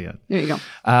golf. No, yeah. There you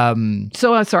go.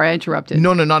 So sorry, I interrupted.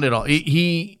 No, not at all.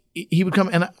 He would come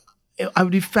and I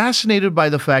would be fascinated by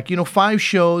the fact, 5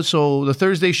 shows. So the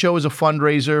Thursday show is a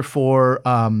fundraiser for,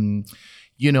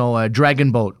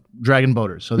 dragon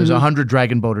boaters. So there's 100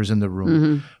 dragon boaters in the room.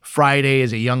 Mm-hmm. Friday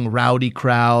is a young rowdy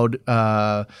crowd.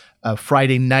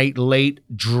 Friday night, late,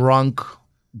 drunk,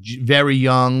 very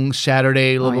young.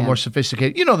 Saturday, a little bit more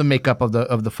sophisticated. The makeup of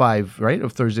the 5, right?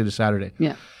 Of Thursday to Saturday.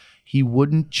 Yeah. He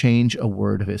wouldn't change a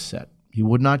word of his set. He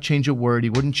would not change a word.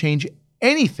 He wouldn't change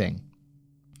anything.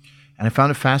 And I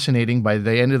found it fascinating. By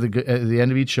the end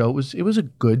of each show, it was a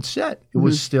good set. It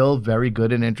was still very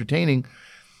good and entertaining.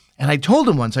 And I told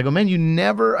him once, I go, man,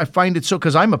 I find it so,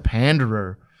 because I'm a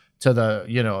panderer to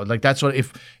the, that's what,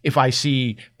 if I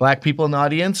see black people in the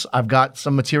audience, I've got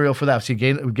some material for that. If I see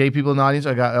gay people in the audience,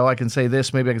 I can say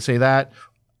this, maybe I can say that.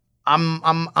 I'm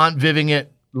Aunt Viving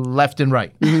it left and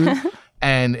right. Mm-hmm.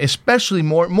 And especially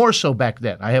more so back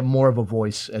then. I have more of a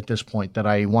voice at this point that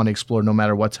I want to explore no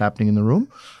matter what's happening in the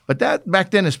room. But that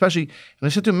back then especially, and I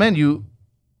said to him, man,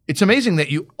 it's amazing that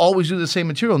you always do the same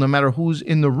material no matter who's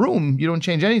in the room. You don't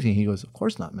change anything. He goes, of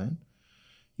course not, man.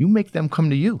 You make them come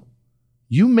to you.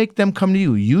 You make them come to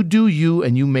you. You do you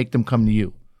and you make them come to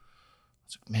you. I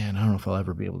was like, man, I don't know if I'll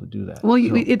ever be able to do that. Well,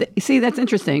 see, that's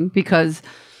interesting because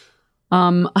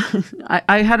I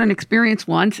had an experience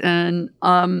once and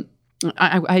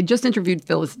I had just interviewed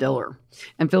Phyllis Diller,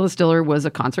 and Phyllis Diller was a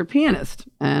concert pianist.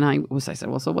 And I said,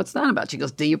 well, so what's that about? She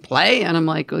goes, do you play? And I'm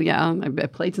like, well, yeah, I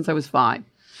played since I was 5.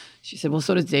 She said, well,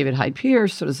 so does David Hyde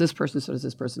Pierce, so does this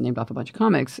person, named off a bunch of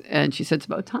comics. And she said, it's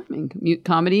about timing.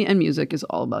 Comedy and music is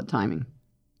all about timing.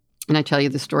 And I tell you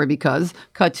this story because,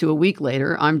 cut to a week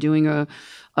later, I'm doing a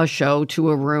show to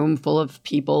a room full of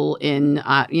people in,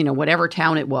 whatever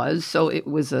town it was. So it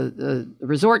was a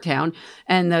resort town,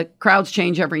 and the crowds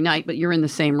change every night, but you're in the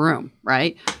same room,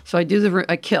 right? So I do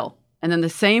a kill. And then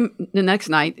the next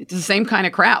night, it's the same kind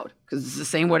of crowd because it's the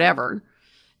same whatever.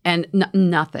 And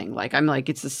nothing. I'm like,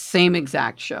 it's the same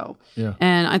exact show. Yeah.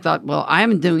 And I thought, well,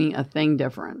 I'm doing a thing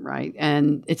different, right?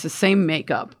 And it's the same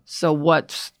makeup. So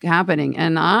what's happening?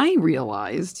 And I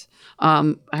realized,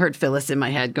 I heard Phyllis in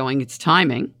my head going, it's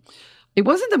timing. It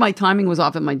wasn't that my timing was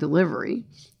off at my delivery.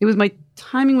 It was my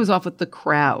timing was off with the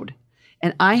crowd.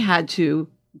 And I had to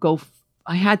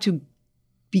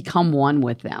become one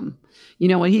with them. You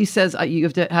know, when he says you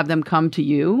have to have them come to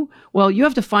you, well, you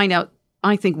have to find out,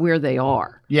 I think, where they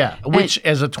are. Yeah, which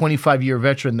as a 25-year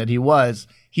veteran that he was,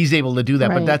 he's able to do that.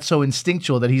 Right. But that's so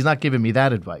instinctual that he's not giving me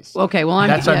that advice. Okay, well,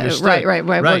 that's understood. Right.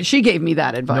 Well, she gave me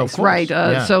that advice, No, of course. right?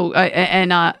 Yeah. So,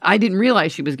 I didn't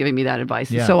realize she was giving me that advice.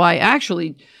 Yeah. So I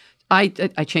actually, I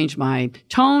changed my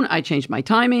tone, I changed my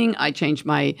timing, I changed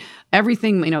my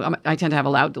everything. You know, I tend to have a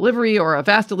loud delivery or a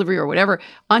fast delivery or whatever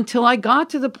until I got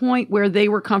to the point where they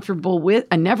were comfortable with.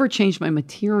 I never changed my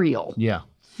material. Yeah.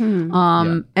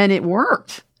 And it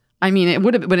worked. I mean, it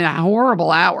would have been a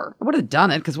horrible hour. I would have done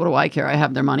it because what do I care? I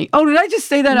have their money. Oh, did I just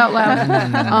say that out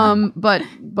loud?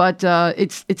 But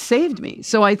it saved me.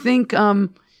 So I think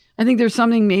there's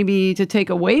something maybe to take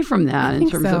away from that in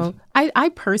terms of. I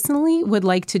personally would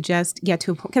like to just get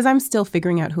to a point, because I'm still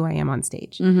figuring out who I am on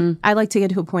stage. Mm-hmm. I like to get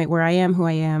to a point where I am who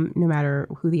I am, no matter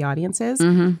who the audience is.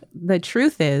 Mm-hmm. The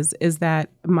truth is that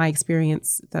my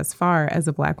experience thus far as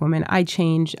a Black woman, I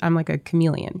change. I'm like a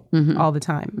chameleon all the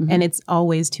time. Mm-hmm. And it's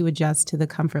always to adjust to the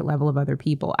comfort level of other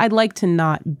people. I'd like to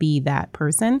not be that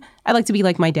person. I'd like to be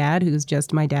like my dad, who's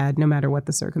just my dad, no matter what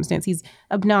the circumstance. He's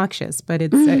obnoxious, but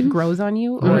it grows on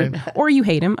you, or you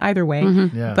hate him, either way.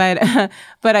 Mm-hmm. Yeah.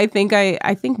 But I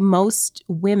think most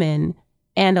women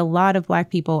and a lot of Black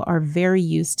people are very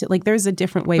used to, like, there's a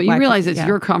different way. But you realize it's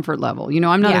your comfort level. You know,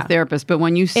 I'm not a therapist, but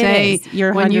when you say,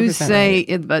 you're but you're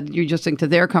just saying to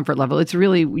their comfort level, it's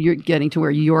really, you're getting to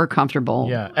where you're comfortable.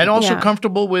 Yeah. And also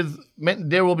comfortable with,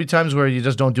 there will be times where you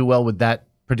just don't do well with that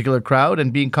particular crowd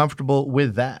and being comfortable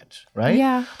with that, right?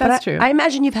 Yeah, that's true. I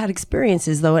imagine you've had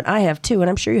experiences, though, and I have too, and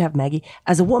I'm sure you have, Maggie.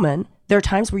 As a woman, there are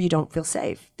times where you don't feel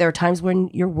safe. There are times when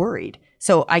you're worried.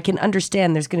 So I can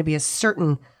understand there's going to be a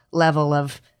certain level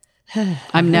of.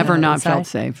 I've never not felt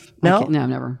safe. No? No,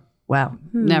 never. Wow.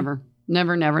 Never.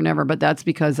 But that's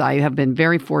because I have been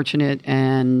very fortunate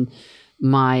in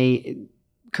my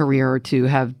career to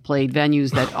have played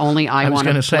venues that only I want to play. I was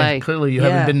going to say, clearly you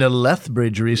haven't been to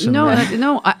Lethbridge recently.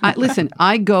 No. I listen,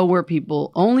 I go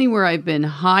only where I've been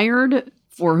hired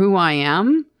for who I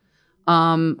am.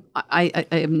 I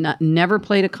have never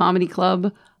played a comedy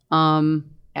club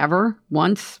ever.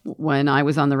 Once when I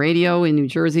was on the radio in New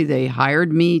Jersey, they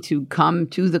hired me to come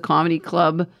to the comedy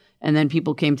club, and then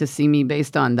people came to see me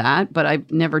based on that. But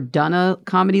I've never done a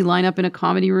comedy lineup in a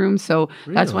comedy room, so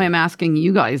that's why I'm asking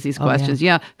you guys these questions.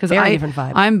 Yeah, because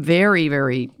I'm very,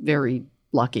 very, very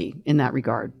lucky in that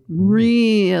regard.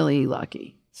 Really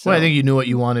lucky. So, well, I think you knew what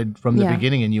you wanted from the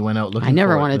beginning, and you went out looking for it. I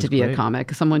never wanted to be a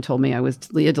comic. Someone told me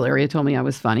Leah Delaria told me I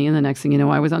was funny, and the next thing you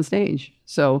know, I was on stage.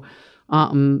 So,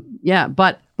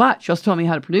 but she also told me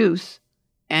how to produce,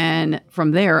 and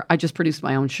from there, I just produced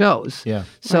my own shows. Yeah.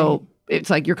 So it's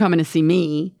like you're coming to see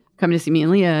me and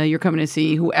Leah. You're coming to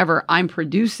see whoever I'm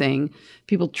producing.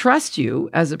 People trust you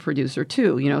as a producer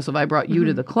too. You know, so if I brought you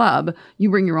to the club, you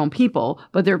bring your own people,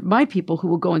 but they're my people who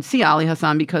will go and see Ali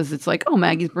Hassan because it's like, oh,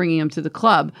 Maggie's bringing him to the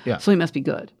club, so he must be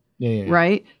good. Yeah.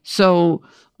 Right. So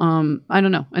I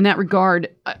don't know. In that regard,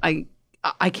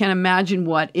 I can't imagine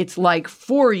what it's like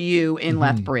for you in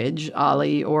Lethbridge,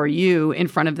 Ali, or you in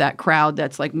front of that crowd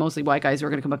that's like mostly white guys who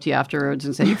are going to come up to you afterwards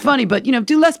and say, you're funny, but, you know,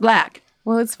 do less Black.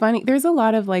 Well, it's funny. There's a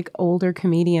lot of like older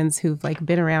comedians who've like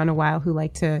been around a while who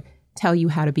like to tell you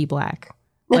how to be Black.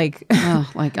 Like,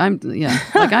 like I'm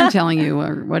telling you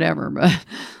or whatever, but...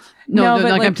 No,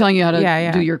 like I'm telling you how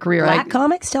to do your career. Black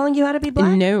comics telling you how to be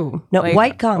Black? No, like,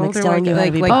 white comics telling you how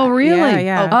to be Black. Oh, really?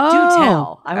 Yeah. Oh, do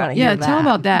tell. I want to hear that. Yeah, tell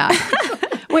about that.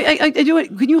 Wait, I do it.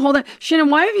 Can you hold on, Shannon?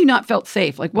 Why have you not felt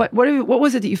safe? Like, what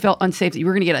was it that you felt unsafe that you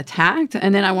were going to get attacked?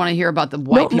 And then I want to hear about the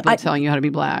white people telling you how to be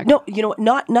Black. No, you know,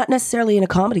 not necessarily in a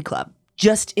comedy club,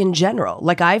 just in general.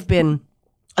 Like I've been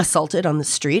assaulted on the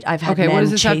street. I've had men what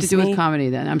does this have to do me. with comedy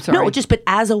then? I'm sorry. No, but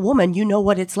as a woman, you know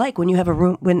what it's like when you have a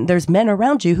room when there's men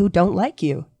around you who don't like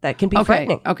you. That can be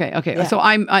frightening. Okay.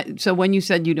 Yeah. So when you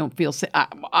said you don't feel safe,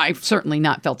 I've certainly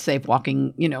not felt safe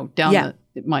walking, you know, down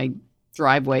my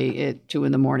driveway at 2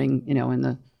 a.m, you know, in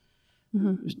the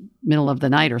middle of the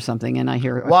night or something, and I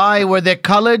hear, why were there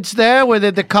coloreds there? Were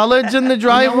there the coloreds in the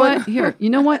driveway? You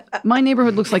know what? My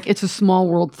neighborhood looks like It's a Small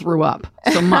World threw up.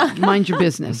 So mind your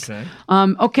business. Okay.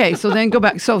 Okay. So then go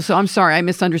back. So I'm sorry, I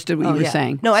misunderstood what you were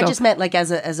saying. No, I just meant like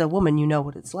as a woman, you know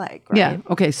what it's like, right? Yeah.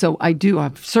 Okay. So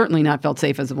I've certainly not felt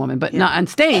safe as a woman, but not on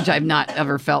stage. I've not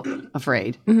ever felt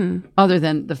afraid, other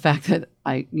than the fact that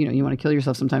you want to kill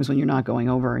yourself sometimes when you're not going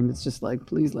over, and it's just like,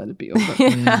 please let it be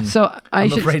over. So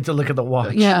I'm afraid to look at the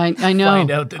watch. Yeah, I know. Find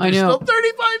out that there's still 35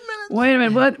 minutes. Wait a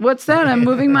minute, what's that? I'm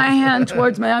moving my hand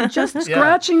towards I'm just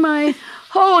scratching my.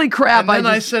 Holy crap! And then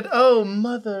I said, "Oh,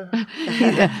 mother!"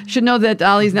 Should know that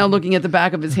Ali's now looking at the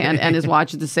back of his hand and his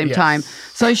watch at the same time.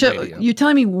 So you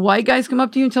telling me white guys come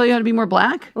up to you and tell you how to be more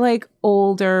black? Like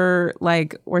older,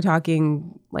 like we're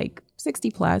talking like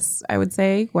 60 plus, I would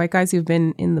say. White guys who've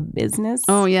been in the business.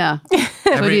 Oh yeah.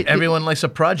 Everyone likes a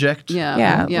project.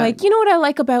 Yeah. Like, you know what I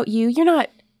like about you? You're not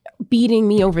beating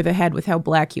me over the head with how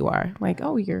black you are. Like,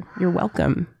 oh, you're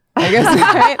welcome. I guess,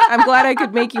 right? I'm glad I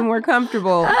could make you more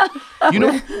comfortable. You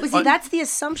know, see, that's the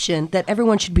assumption that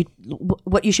everyone should be,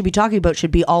 what you should be talking about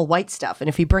should be all white stuff. And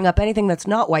if you bring up anything that's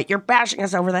not white, you're bashing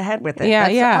us over the head with it.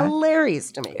 That's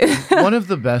hilarious to me. One of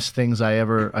the best things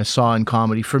I saw in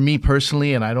comedy, for me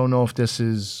personally, and I don't know if this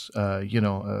is,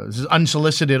 this is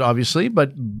unsolicited, obviously,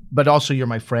 but also you're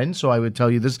my friend, so I would tell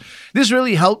you this. This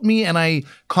really helped me, and I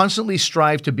constantly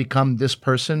strive to become this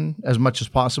person as much as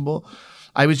possible.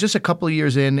 I was just a couple of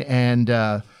years in, and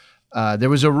there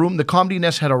was a room. The Comedy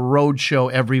Nest had a road show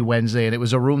every Wednesday, and it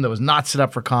was a room that was not set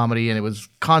up for comedy, and it was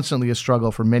constantly a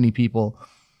struggle for many people.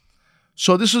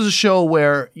 So this was a show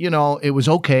where, it was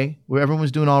okay, where everyone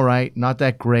was doing all right, not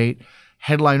that great.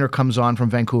 Headliner comes on from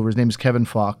Vancouver. His name is Kevin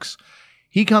Fox.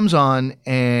 He comes on,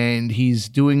 and he's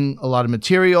doing a lot of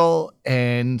material,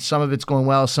 and some of it's going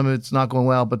well, some of it's not going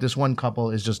well, but this one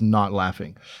couple is just not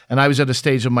laughing. And I was at a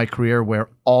stage of my career where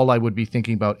all I would be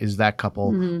thinking about is that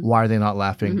couple. Mm-hmm. Why are they not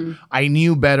laughing? Mm-hmm. I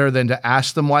knew better than to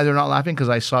ask them why they're not laughing, because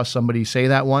I saw somebody say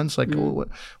that once, like, what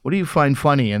do you find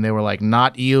funny? And they were like,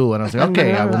 not you. And I was like,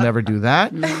 okay, I will never do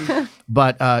that.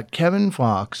 But Kevin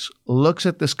Fox looks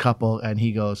at this couple, and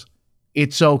he goes,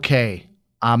 it's okay.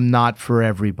 I'm not for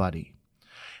everybody.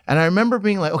 And I remember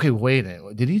being like, okay, wait,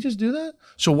 did he just do that?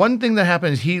 So one thing that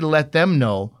happened is he let them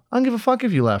know, I don't give a fuck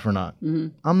if you laugh or not. Mm-hmm.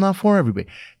 I'm not for everybody.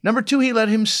 Number two, he let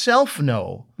himself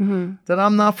know that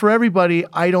I'm not for everybody.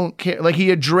 I don't care. Like,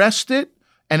 he addressed it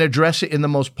and addressed it in the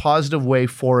most positive way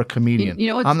for a comedian.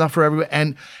 I'm not for everybody.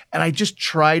 And I just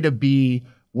try to be,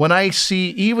 when I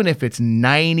see, even if it's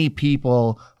 90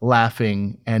 people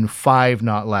laughing and 5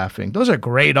 not laughing, those are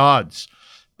great odds.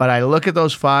 But I look at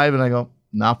those 5 and I go,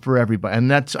 not for everybody, and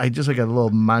that's I just like a little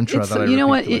mantra that I you know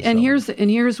what, and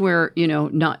here's where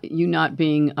not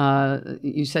being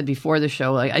you said before the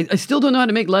show, like I still don't know how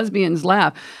to make lesbians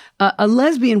laugh. A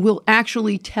lesbian will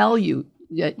actually tell you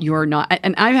that you're not,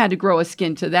 and I've had to grow a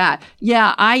skin to that.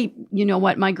 Yeah, you know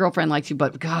what, my girlfriend likes you,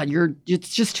 but God,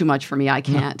 it's just too much for me. I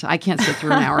can't sit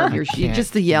through an hour of your shit.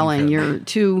 Just the yelling. You're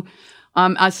too.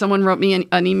 Someone wrote me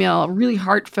an email, a really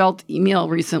heartfelt email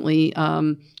recently.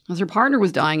 As her partner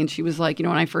was dying, and she was like, when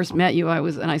I first met you,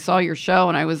 I saw your show,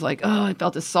 and I was like, oh, I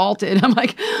felt assaulted. I'm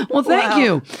like, well, thank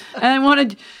you. And I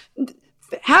wanted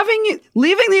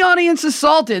leaving the audience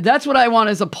assaulted. That's what I want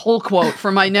as a pull quote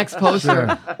for my next poster.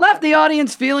 Sure. Left the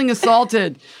audience feeling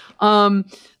assaulted.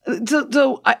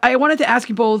 So I wanted to ask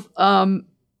you both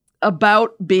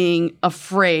about being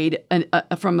afraid, and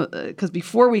because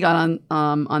before we got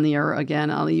on the air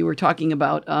again, Ali, you were talking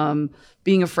about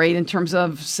being afraid in terms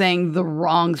of saying the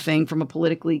wrong thing from a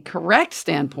politically correct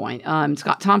standpoint.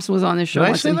 Scott Thompson was on this show. Did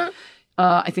I say that?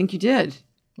 I think you did.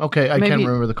 Okay, I can't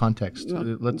remember the context.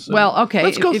 Let's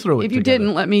go through it. If you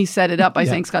didn't, let me set it up by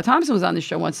saying Scott Thompson was on the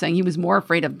show once saying he was more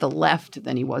afraid of the left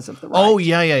than he was of the right. Oh,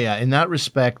 yeah. In that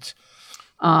respect,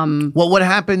 what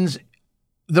happens,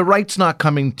 the right's not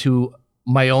coming to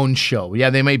my own show. Yeah,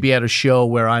 they may be at a show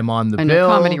where I'm on the bill. In a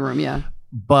comedy room, yeah.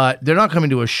 But they're not coming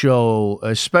to a show,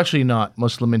 especially not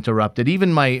Muslim Interrupted.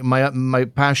 Even my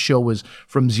past show was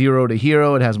From Zero to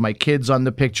Hero. It has my kids on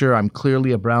the picture. I'm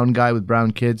clearly a brown guy with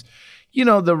brown kids.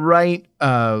 The right.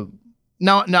 Now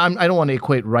I don't want to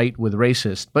equate right with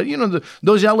racist, but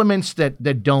those elements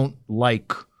that don't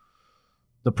like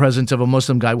the presence of a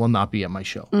Muslim guy will not be at my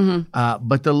show. Mm-hmm.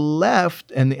 But the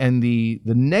left and the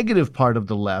negative part of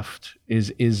the left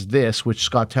is this, which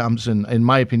Scott Thompson, in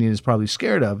my opinion, is probably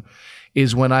scared of,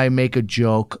 is when I make a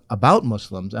joke about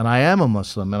Muslims, and I am a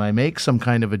Muslim, and I make some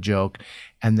kind of a joke,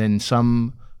 and then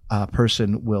some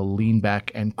person will lean back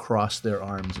and cross their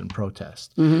arms in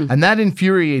protest. Mm-hmm. And that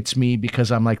infuriates me because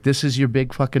I'm like, this is your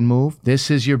big fucking move? This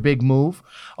is your big move?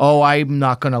 Oh, I'm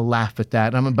not going to laugh at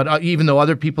that. But even though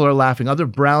other people are laughing, other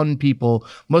brown people,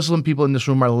 Muslim people in this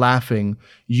room are laughing,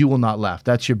 you will not laugh.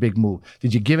 That's your big move.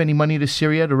 Did you give any money to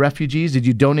Syria, to refugees? Did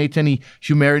you donate to any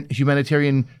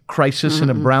humanitarian crisis in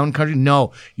a brown country?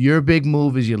 No. Your big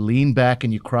move is you lean back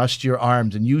and you crossed your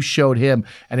arms and you showed him,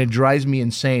 and it drives me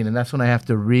insane. And that's when I have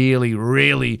to really,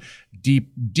 really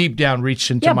deep down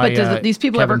reach into my but do these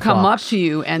people Kevin ever come Fox. up to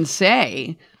you and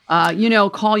say,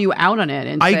 call you out on it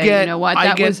and say, you know what,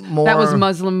 that was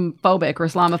Muslim phobic or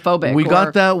Islamophobic. We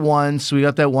got that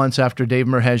once after Dave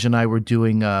Merhej and I were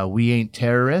doing We Ain't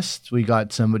Terrorists. We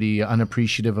got somebody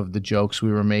unappreciative of the jokes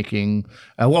we were making.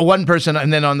 One person,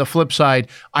 and then on the flip side,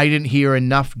 I didn't hear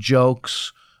enough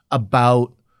jokes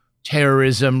about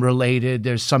terrorism related.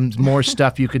 There's some more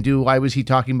stuff you could do. Why was he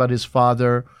talking about his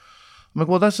father? I'm like,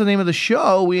 well, that's the name of the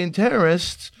show, We Ain't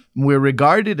Terrorists. We're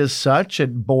regarded as such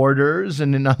at Borders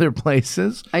and in other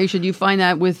places. Aisha, do you find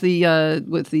that with the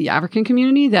African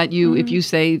community that if you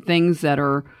say things that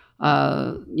are,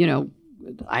 I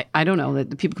don't know, that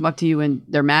the people come up to you and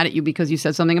they're mad at you because you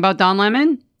said something about Don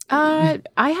Lemon? I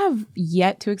have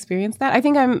yet to experience that. I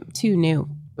think I'm too new.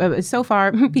 So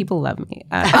far, people love me.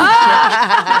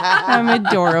 I'm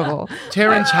adorable.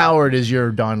 Terrence Howard is your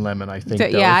Don Lemon, I think.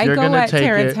 I go at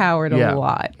Terrence Howard a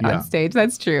lot on stage.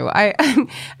 That's true. I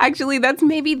actually, that's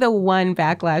maybe the one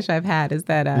backlash I've had is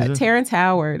that Terrence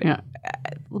Howard. Yeah.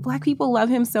 Black people love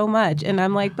him so much. And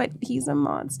I'm like, but he's a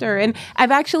monster. And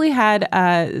I've actually had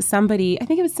somebody, I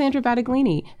think it was Sandra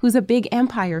Battaglini, who's a big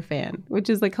Empire fan, which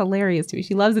is like hilarious to me.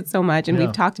 She loves it so much. And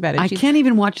we've talked about it. I can't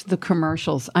even watch the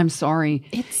commercials. I'm sorry.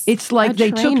 It's like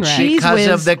they took Cheese Whiz. Because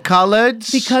of the colors?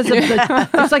 Because of the,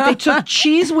 it's like they took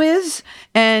Cheese Whiz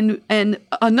and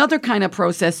another kind of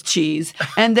processed cheese.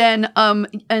 And then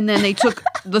they took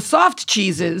the soft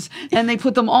cheeses and they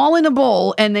put them all in a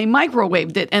bowl and they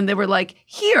microwaved it. And they were like,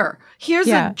 here's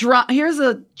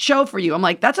a show for you. I'm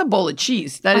like, that's a bowl of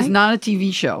cheese. That is not a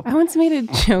TV show. I once made a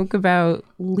joke about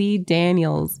Lee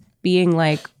Daniels being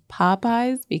like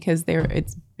Popeyes because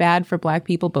it's bad for Black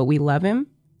people, but we love him.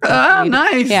 Oh,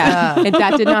 nice. Yeah.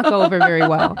 That did not go over very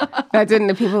well.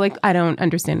 People were like, I don't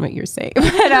understand what you're saying.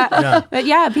 But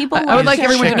yeah, people. I would like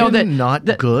everyone to know that not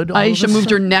good. Aisha moved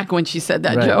her neck when she said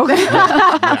that joke.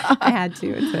 I had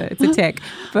to. It's a tick.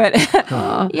 But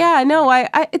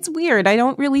it's weird. I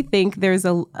don't really think there's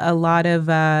a lot of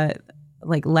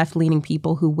like left-leaning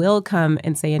people who will come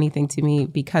and say anything to me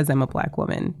because I'm a Black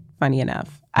woman. Funny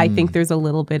enough. I think there's a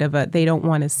little bit of they don't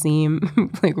want to seem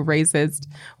like racist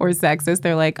or sexist.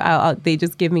 They're like, they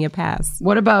just give me a pass.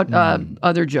 What about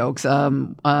other jokes?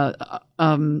 Ali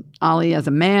as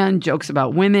a man, jokes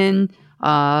about women.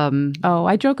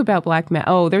 I joke about Black men.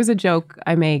 Oh, there's a joke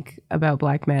I make about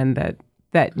Black men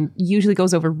that usually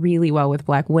goes over really well with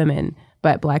Black women,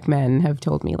 but Black men have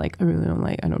told me like, I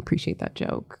don't appreciate that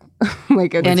joke.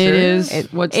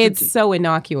 It's so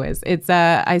innocuous. It's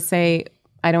I say,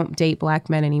 I don't date Black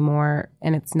men anymore,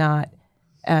 and it's not.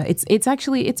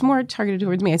 It's more targeted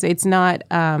towards me. I say it's not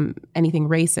anything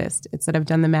racist. It's that I've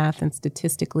done the math, and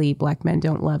statistically, Black men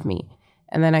don't love me.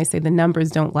 And then I say the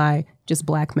numbers don't lie. Just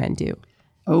Black men do.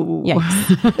 Oh,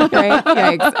 yikes! Right?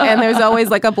 Yikes! And there's always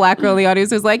like a Black girl in the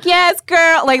audience who's like, "Yes,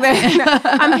 girl!" Like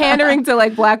I'm pandering to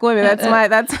like Black women. That's my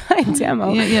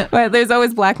demo. Yeah. But there's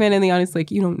always Black men in the audience like,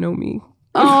 "You don't know me."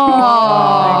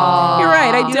 Oh, you're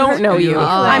right. I don't know you.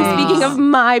 I'm speaking of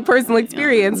my personal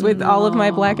experience with all of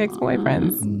my Black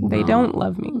ex-boyfriends. They don't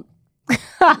love me.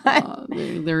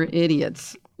 They're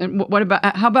idiots. And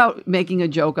how about making a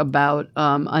joke about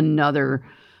another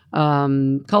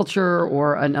culture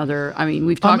or another? I mean,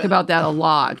 we've talked about that a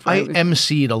lot. I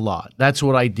emceed a lot. That's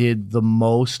what I did the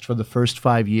most for the first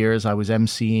 5 years. I was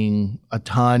emceeing a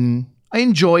ton. I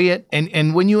enjoy it.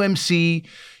 And when you MC,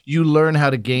 you learn how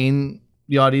to gain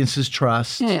the audience's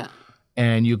trust. Yeah.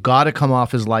 And you got to come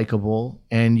off as likable,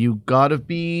 and you got to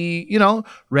be,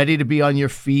 ready to be on your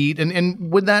feet.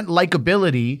 And with that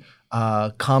likability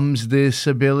comes this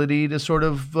ability to sort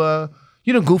of,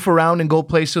 goof around and go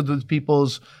places with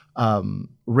people's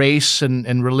race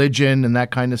and religion and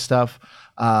that kind of stuff.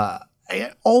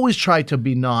 I always try to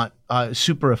be not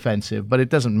super offensive, but it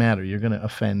doesn't matter. You're going to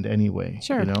offend anyway.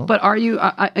 Sure. But are you,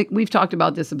 we've talked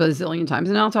about this a bazillion times,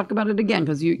 and I'll talk about it again,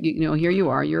 because you here you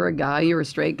are, you're a guy, you're a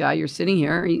straight guy, you're sitting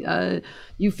here.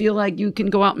 You feel like you can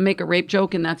go out and make a rape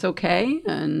joke and that's okay?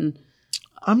 And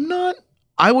I'm not,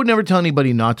 I would never tell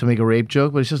anybody not to make a rape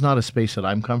joke, but it's just not a space that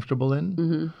I'm comfortable in.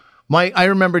 Mm-hmm. I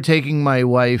remember taking my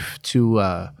wife to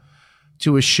a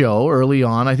show early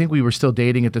on. I think we were still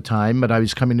dating at the time, but I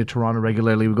was coming to Toronto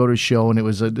regularly. We go to a show, and it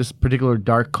was this particular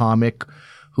dark comic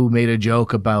who made a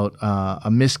joke about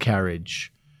a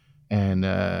miscarriage and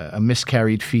a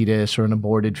miscarried fetus or an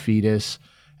aborted fetus.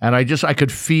 And I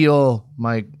could feel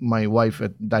my wife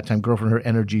at that time, girlfriend, her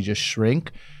energy just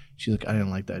shrink. She's like, I didn't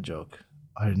like that joke.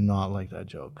 I did not like that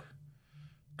joke.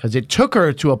 Because it took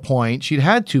her to a point, she'd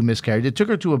had 2 miscarriages. It took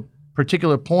her to a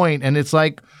particular point, and it's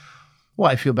like,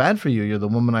 well, I feel bad for you. You're the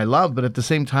woman I love. But at the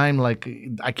same time, like,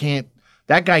 I can't,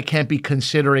 that guy can't be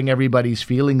considering everybody's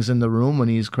feelings in the room when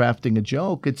he's crafting a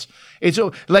joke. It's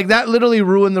like that literally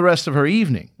ruined the rest of her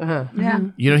evening. Yeah.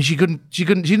 You know, she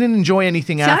didn't enjoy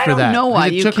anything after that. I don't know why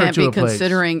you took her can't to be a place.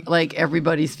 considering like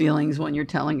everybody's feelings when you're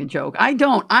telling a joke. I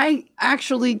don't. I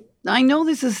know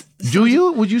this is. Do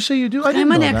you? Would you say you do?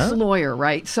 I'm an ex-lawyer,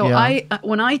 right? So Yeah.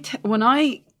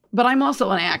 But I'm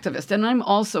also an activist, and I'm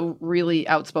also really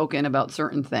outspoken about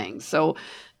certain things. So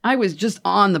I was just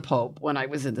on the Pope when I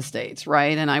was in the States,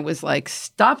 right? And I was like,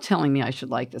 stop telling me I should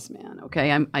like this man,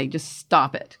 okay? I just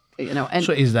stop it, you know. And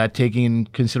so is that taking in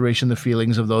consideration the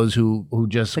feelings of those who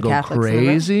just go Catholics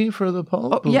crazy for the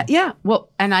Pope? Oh, yeah. Well,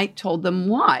 and I told them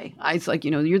why. I was like,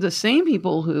 you know, you're the same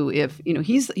people who, if, you know,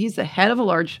 he's the head of a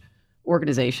large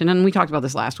organization, and we talked about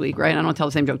this last week, right? I don't tell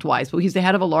the same joke twice, but he's the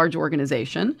head of a large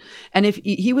organization. And if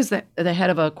he was the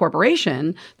head of a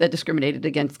corporation that discriminated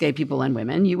against gay people and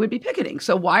women, you would be picketing.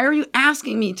 So why are you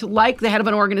asking me to like the head of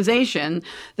an organization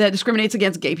that discriminates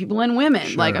against gay people and women?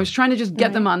 Sure. Like, I was trying to just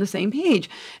get them on the same page.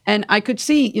 And I could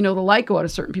see, you know, the light go out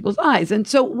of certain people's eyes. And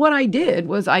so what I did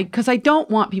was because I don't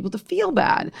want people to feel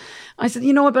bad, I said,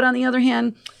 you know what, but on the other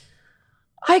hand,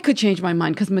 I could change my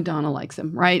mind because Madonna likes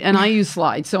him, right? And I use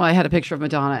slides, so I had a picture of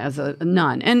Madonna as a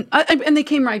nun, and they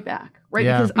came right back, right?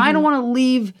 Yeah. Because I don't want to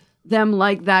leave them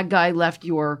like that guy left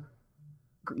your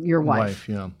wife.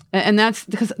 Yeah. And that's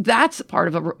because that's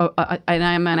part of and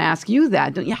I'm going to ask you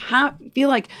that. Don't you feel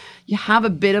like you have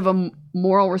a bit of a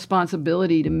moral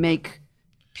responsibility to make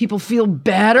people feel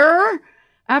better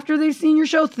after they've seen your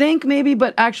show? Think maybe,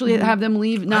 but actually have them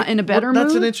leave not in a better mood?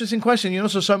 That's an interesting question. You know,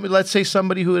 so let's say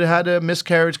somebody who had a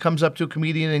miscarriage comes up to a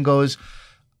comedian and goes,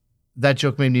 that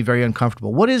joke made me very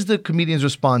uncomfortable. What is the comedian's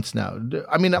response now?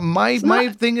 I mean,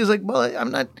 my thing is like, well,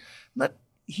 I'm not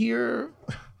here.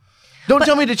 Don't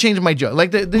tell me to change my joke.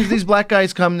 Like these black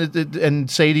guys come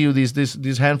and say to you,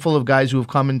 these handful of guys who have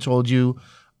come and told you,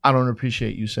 I don't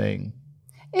appreciate you saying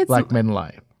black men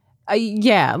lie.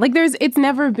 Yeah, like it's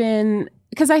never been.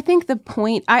 Because I think the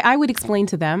point, I would explain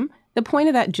to them, the point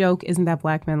of that joke isn't that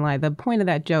black men lie. The point of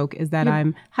that joke is that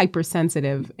I'm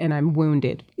hypersensitive and I'm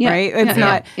wounded, right? It's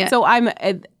not. Yeah. So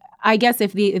I guess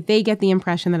if they get the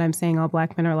impression that I'm saying all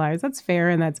black men are liars, that's fair,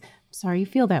 and that's, sorry you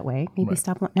feel that way. Maybe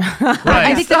stop. Right.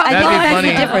 I think that's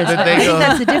the difference. I think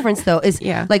that's the difference, though. Is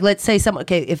like, let's say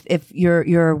if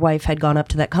your wife had gone up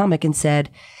to that comic and said,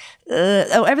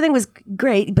 everything was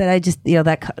great, but I just,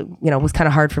 that, was kind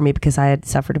of hard for me because I had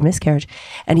suffered a miscarriage.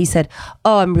 And he said,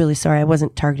 oh, I'm really sorry. I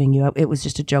wasn't targeting you. It was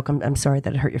just a joke. I'm sorry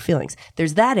that it hurt your feelings.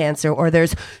 There's that answer, or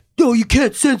there's, no, you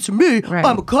can't censor me. Right.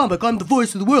 I'm a comic. I'm the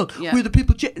voice of the world. Yeah. We're the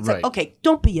people. It's like, okay,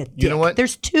 don't be a dick. You know what?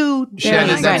 There's two.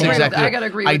 Shannon, that's exactly. I got to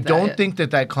agree with that. I don't think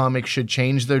that comic should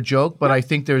change their joke, but I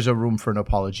think there's a room for an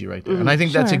apology right there. And I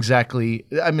think that's exactly,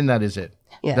 that is it.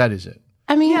 Yeah. That is it.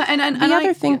 I mean, the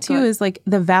other thing too is like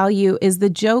the value is the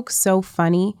joke so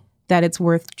funny that it's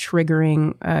worth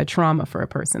triggering trauma for a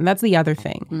person. That's the other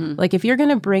thing. Mm-hmm. Like if you're going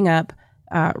to bring up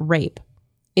rape,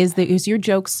 is your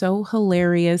joke so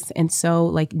hilarious and so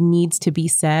like needs to be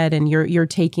said, and you're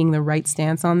taking the right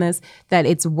stance on this, that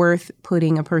it's worth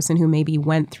putting a person who maybe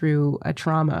went through a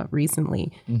trauma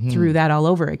recently through that all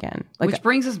over again. Like, which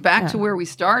brings us back to where we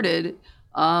started.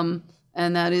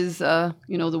 And that is, the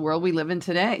world we live in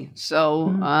today.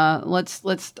 So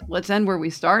let's end where we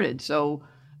started. So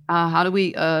how do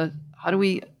we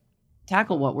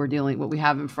tackle what we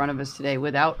have in front of us today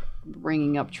without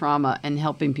bringing up trauma and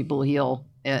helping people heal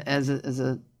as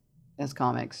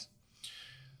comics?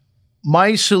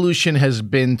 My solution has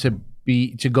been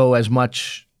to go as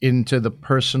much into the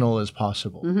personal as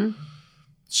possible. Mm-hmm.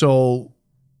 So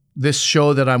this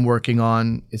show that I'm working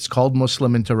on, it's called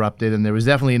Muslim Interrupted, and there was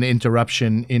definitely an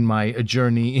interruption in my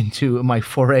journey into my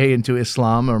foray into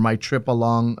Islam, or my trip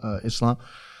along Islam.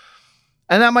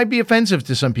 And that might be offensive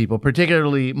to some people,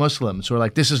 particularly Muslims, who are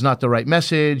like, this is not the right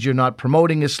message, you're not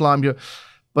promoting Islam.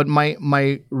 But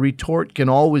my retort can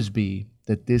always be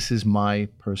that this is my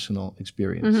personal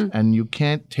experience, and you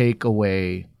can't take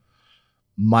away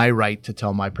my right to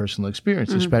tell my personal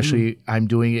experience, especially I'm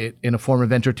doing it in a form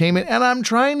of entertainment. And I'm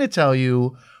trying to tell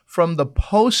you, from the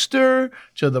poster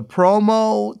to the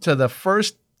promo to the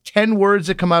first 10 words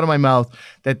that come out of my mouth,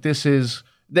 that this is,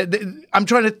 I'm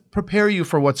trying to prepare you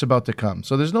for what's about to come.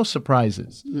 So there's no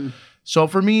surprises. So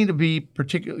for me to be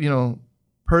particular,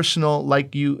 personal,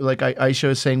 like Aisha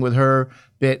was saying with her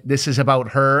bit, this is about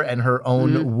her and her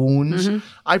own wounds.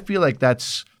 I feel like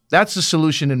that's the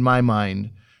solution in my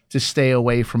mind, to stay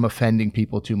away from offending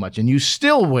people too much. And you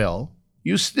still will,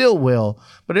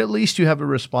 but at least you have a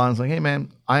response like, hey man,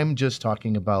 I'm just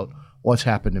talking about what's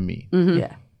happened to me.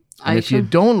 Yeah. And if you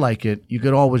don't like it, you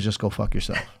could always just go fuck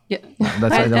yourself. Yeah.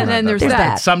 And then there's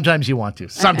that. Sometimes you want to.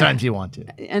 Sometimes you want to.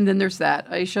 And then there's that.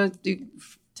 Aisha,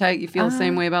 you feel the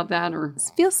same way about that? Or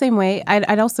feel the same way.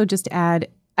 I'd also just add,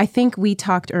 I think we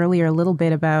talked earlier a little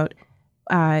bit about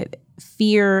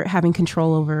fear having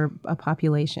control over a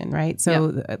population, right?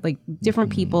 So like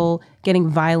different people getting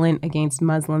violent against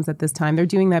Muslims at this time, they're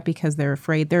doing that because they're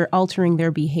afraid. They're altering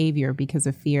their behavior because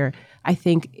of fear. I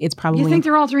think it's probably... You think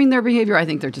they're altering their behavior? I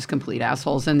think they're just complete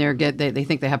assholes and they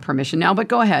think they have permission now. But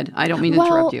go ahead. I don't mean to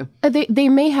interrupt you. They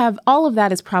may have... All of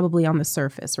that is probably on the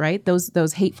surface, right?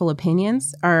 Those hateful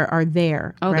opinions are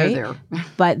there, right? They're there.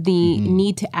 But the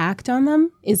need to act on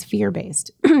them is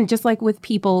fear-based. Just like with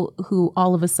people who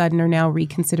all of a sudden are now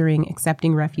reconsidering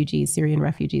accepting Syrian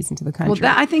refugees into the country.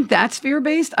 Well, I think that's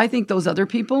fear-based. I think those other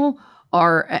people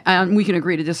are, and we can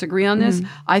agree to disagree on this.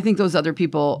 I think those other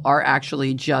people are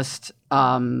actually just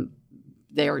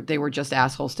they were just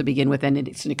assholes to begin with, and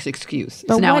it's an excuse.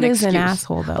 But it's now what an is excuse. an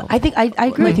asshole though? I think I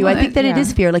agree with you. I think that it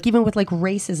is fear. Like even with like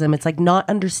racism, it's like not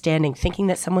understanding, thinking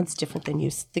that someone's different than you,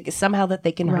 somehow that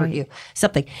they can hurt you.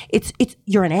 Something. It's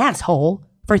you're an asshole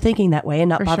for thinking that way and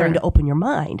not bothering to open your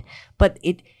mind. But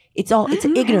it's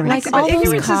ignorance. But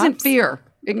ignorance isn't fear.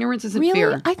 Ignorance isn't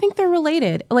fear. I think they're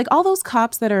related. Like all those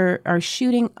cops that are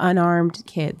shooting unarmed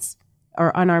kids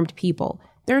or unarmed people,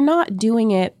 they're not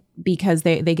doing it because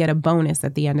they get a bonus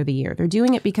at the end of the year. They're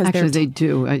doing it because they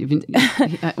do.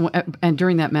 And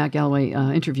during that Matt Galloway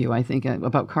interview, I think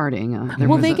about carding, there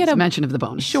was a mention of the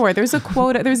bonus. Sure, there's a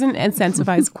quota. There's an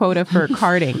incentivized quota for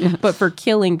carding, but for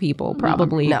killing people,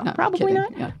 probably not.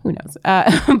 Yeah. Who knows?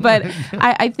 But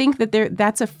I think that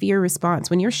that's a fear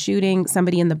response. When you're shooting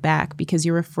somebody in the back because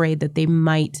you're afraid that they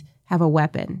might have a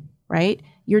weapon, right?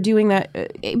 You're doing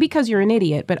that because you're an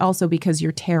idiot, but also because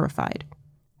you're terrified.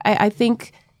 I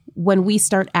think when we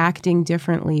start acting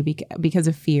differently because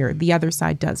of fear, the other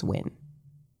side does win.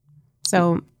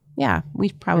 So yeah,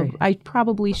 I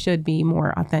probably should be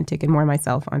more authentic and more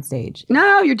myself on stage.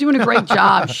 No, you're doing a great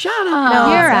job. Shut up. No,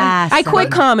 you're ass. I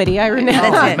quit comedy. I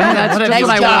renounced. That's what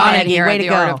I want to hear at the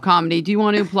go. Art of Comedy. Do you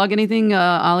want to plug anything?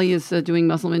 Ali is doing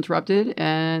Muslim Interrupted,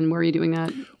 and where are you doing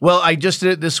that? Well, I just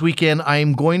did it this weekend.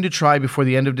 I'm going to try before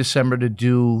the end of December to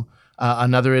do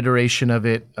another iteration of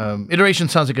it. Iteration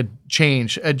sounds like a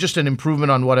change, just an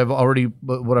improvement on what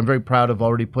I'm very proud of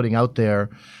already putting out there.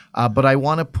 But I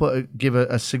want to give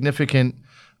a significant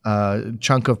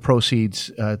chunk of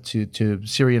proceeds to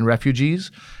Syrian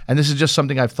refugees. And this is just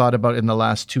something I've thought about in the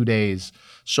last 2 days.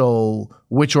 So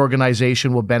which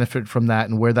organization will benefit from that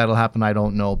and where that'll happen, I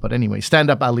don't know. But anyway,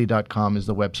 standupali.com is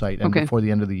the website. And before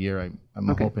the end of the year, I'm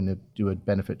hoping to do a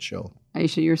benefit show.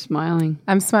 Aisha, you're smiling.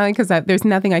 I'm smiling because there's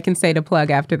nothing I can say to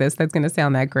plug after this that's going to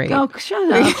sound that great. Oh,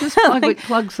 shut up. Just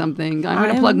plug something. I'm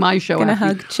going to plug my show. I'm going to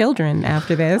hug children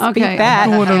after this. Okay. Beat that.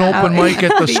 Doing an open mic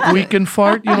at the Squeak and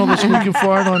Fart. You know the Squeak and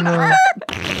Fart on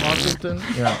Washington?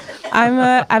 Yeah.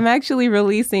 I'm actually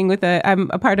releasing I'm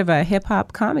a part of a hip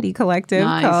hop comedy collective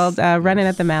called Running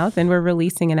at the Mouth, and we're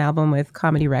releasing an album with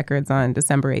Comedy Records on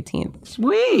December 18th.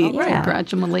 Sweet. Yeah.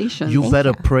 Congratulations. You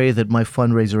better pray that my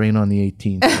fundraiser ain't on the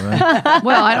 18th, all right?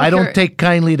 Well, I don't take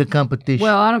kindly to competition.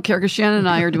 Well, I don't care because Shannon and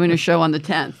I are doing a show on the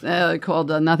 10th called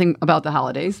Nothing About the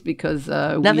Holidays because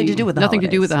nothing to do with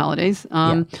the holidays.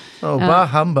 Bah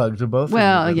humbug to both.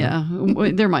 Well, yeah,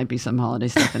 there might be some holiday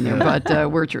stuff in there,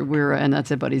 but we're and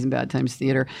that's at Buddies and Bad Times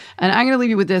Theater. And I'm going to leave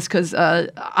you with this because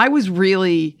I was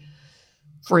really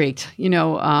freaked,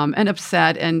 and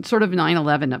upset and sort of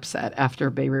 9/11 upset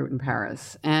after Beirut and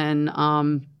Paris. And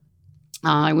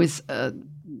I was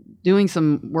doing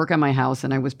some work on my house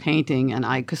and I was painting and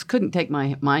I just couldn't take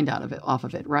my mind off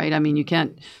of it, right? I mean, you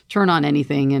can't turn on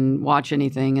anything and watch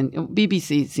anything. And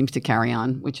BBC seems to carry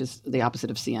on, which is the opposite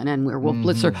of CNN, where Wolf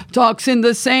Blitzer talks in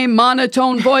the same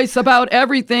monotone voice about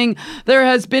everything. There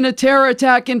has been a terror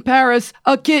attack in Paris.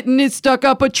 A kitten is stuck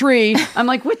up a tree. I'm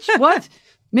like, what?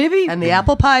 Maybe. And the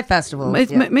Apple Pie Festival.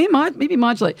 Maybe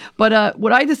modulate. But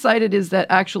what I decided is that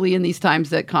actually in these times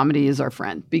that comedy is our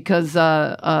friend because,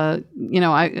 I'm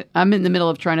in the middle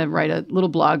of trying to write a little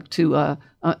blog to an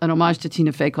homage to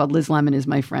Tina Fey called Liz Lemon is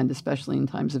My Friend, especially in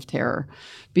times of terror.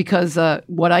 Because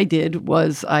what I did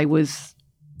was I was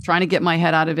trying to get my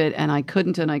head out of it and I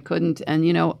couldn't.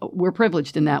 And, we're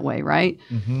privileged in that way, right?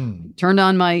 Mm-hmm. Turned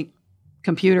on my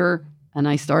computer and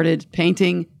I started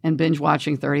painting and binge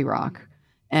watching 30 Rock.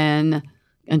 And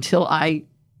until I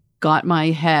got my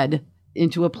head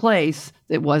into a place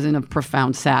that wasn't of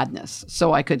profound sadness,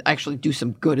 so I could actually do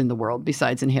some good in the world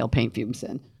besides inhale paint fumes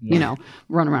and,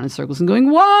 run around in circles and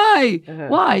going, why? Uh-huh.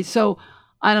 Why? So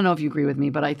I don't know if you agree with me,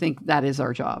 but I think that is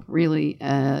our job, really,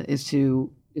 is to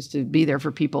is to be there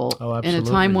for people in a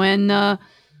absolutely. time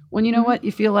when you know what,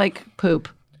 you feel like poop.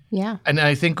 Yeah. And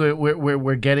I think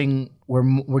we're getting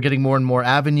more and more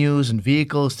avenues and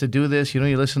vehicles to do this. You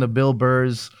listen to Bill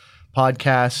Burr's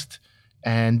podcast,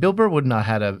 and Bill Burr would not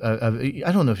had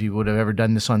I don't know if he would have ever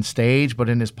done this on stage, but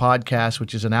in his podcast,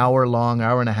 which is an hour long,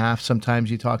 hour and a half,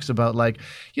 sometimes he talks about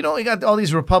you got all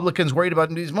these Republicans worried about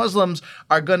these Muslims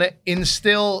are going to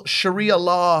instill Sharia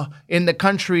law in the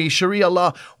country, Sharia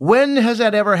law. When has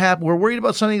that ever happened? We're worried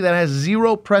about something that has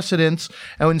zero precedence,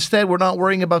 and instead we're not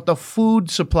worrying about the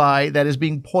food supply that is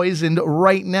being poisoned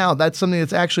right now. That's something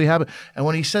that's actually happened. And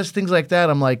when he says things like that,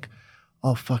 I'm like,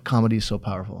 oh, fuck, comedy is so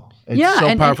powerful. It's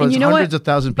so powerful. And you it's know hundreds of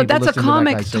thousands of people But that's a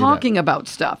comic talking that. about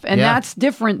stuff. And that's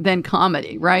different than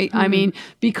comedy, right? I mean,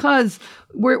 because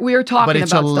we're talking about stuff. But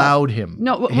it's allowed him.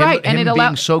 No, him, right. And him it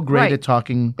being so great at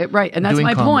talking. Right. And that's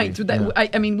my comedy. point.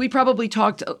 I mean, we probably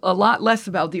talked a lot less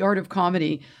about the art of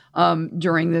comedy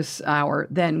during this hour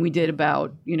than we did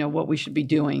about, what we should be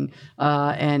doing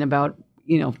and about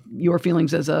your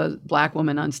feelings as a black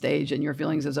woman on stage and your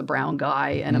feelings as a brown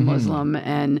guy and a Muslim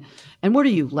and what are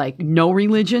you, like, no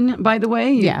religion, by the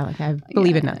way? Yeah, like I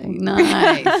believe in nothing.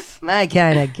 Nice. My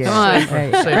kind of guy. Come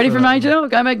on. Ready for my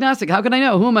joke? I'm agnostic. How can I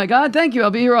know? Who am I? God, thank you. I'll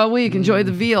be here all week. Enjoy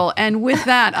the veal. And with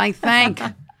that, I thank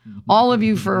all of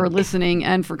you for listening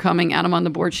and for coming. Adam on the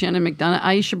board, Shannon McDonough,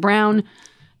 Aisha Brown.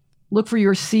 Look for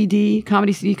your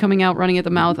comedy CD coming out, Running at the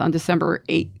Mouth, on December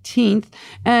 18th.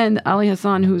 And Ali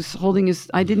Hassan, who's holding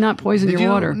I did not poison your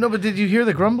water. No, but did you hear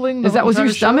the grumbling? Was your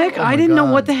stomach? Oh I didn't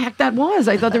know what the heck that was.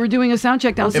 I thought they were doing a sound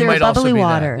check downstairs. It might also bubbly be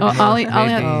water. that. Ali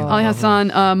Hassan,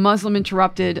 Muslim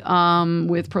interrupted,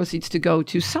 with proceeds to go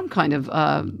to some kind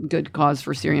of good cause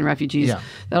for Syrian refugees. Yeah.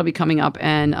 That'll be coming up.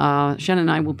 And Shannon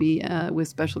and I will be with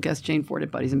special guest Jane Ford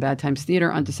at Buddies and Bad Times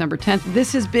Theater on December 10th.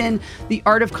 This has been The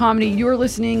Art of Comedy. You're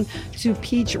listening to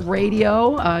Peach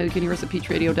Radio. You can hear us at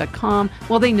peachradio.com.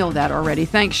 Well, they know that already.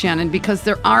 Thanks, Shannon, because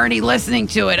they're already listening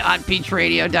to it on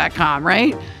peachradio.com,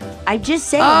 right? I'm just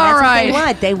saying, All that's right.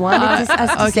 what they want. They wanted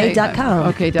us to say .com.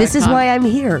 Okay, This is .com. why I'm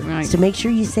here, Right. is to make sure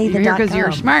you say You're the here .com. because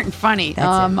you're smart and funny.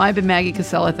 That's it. I've been Maggie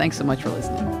Casella. Thanks so much for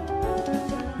listening.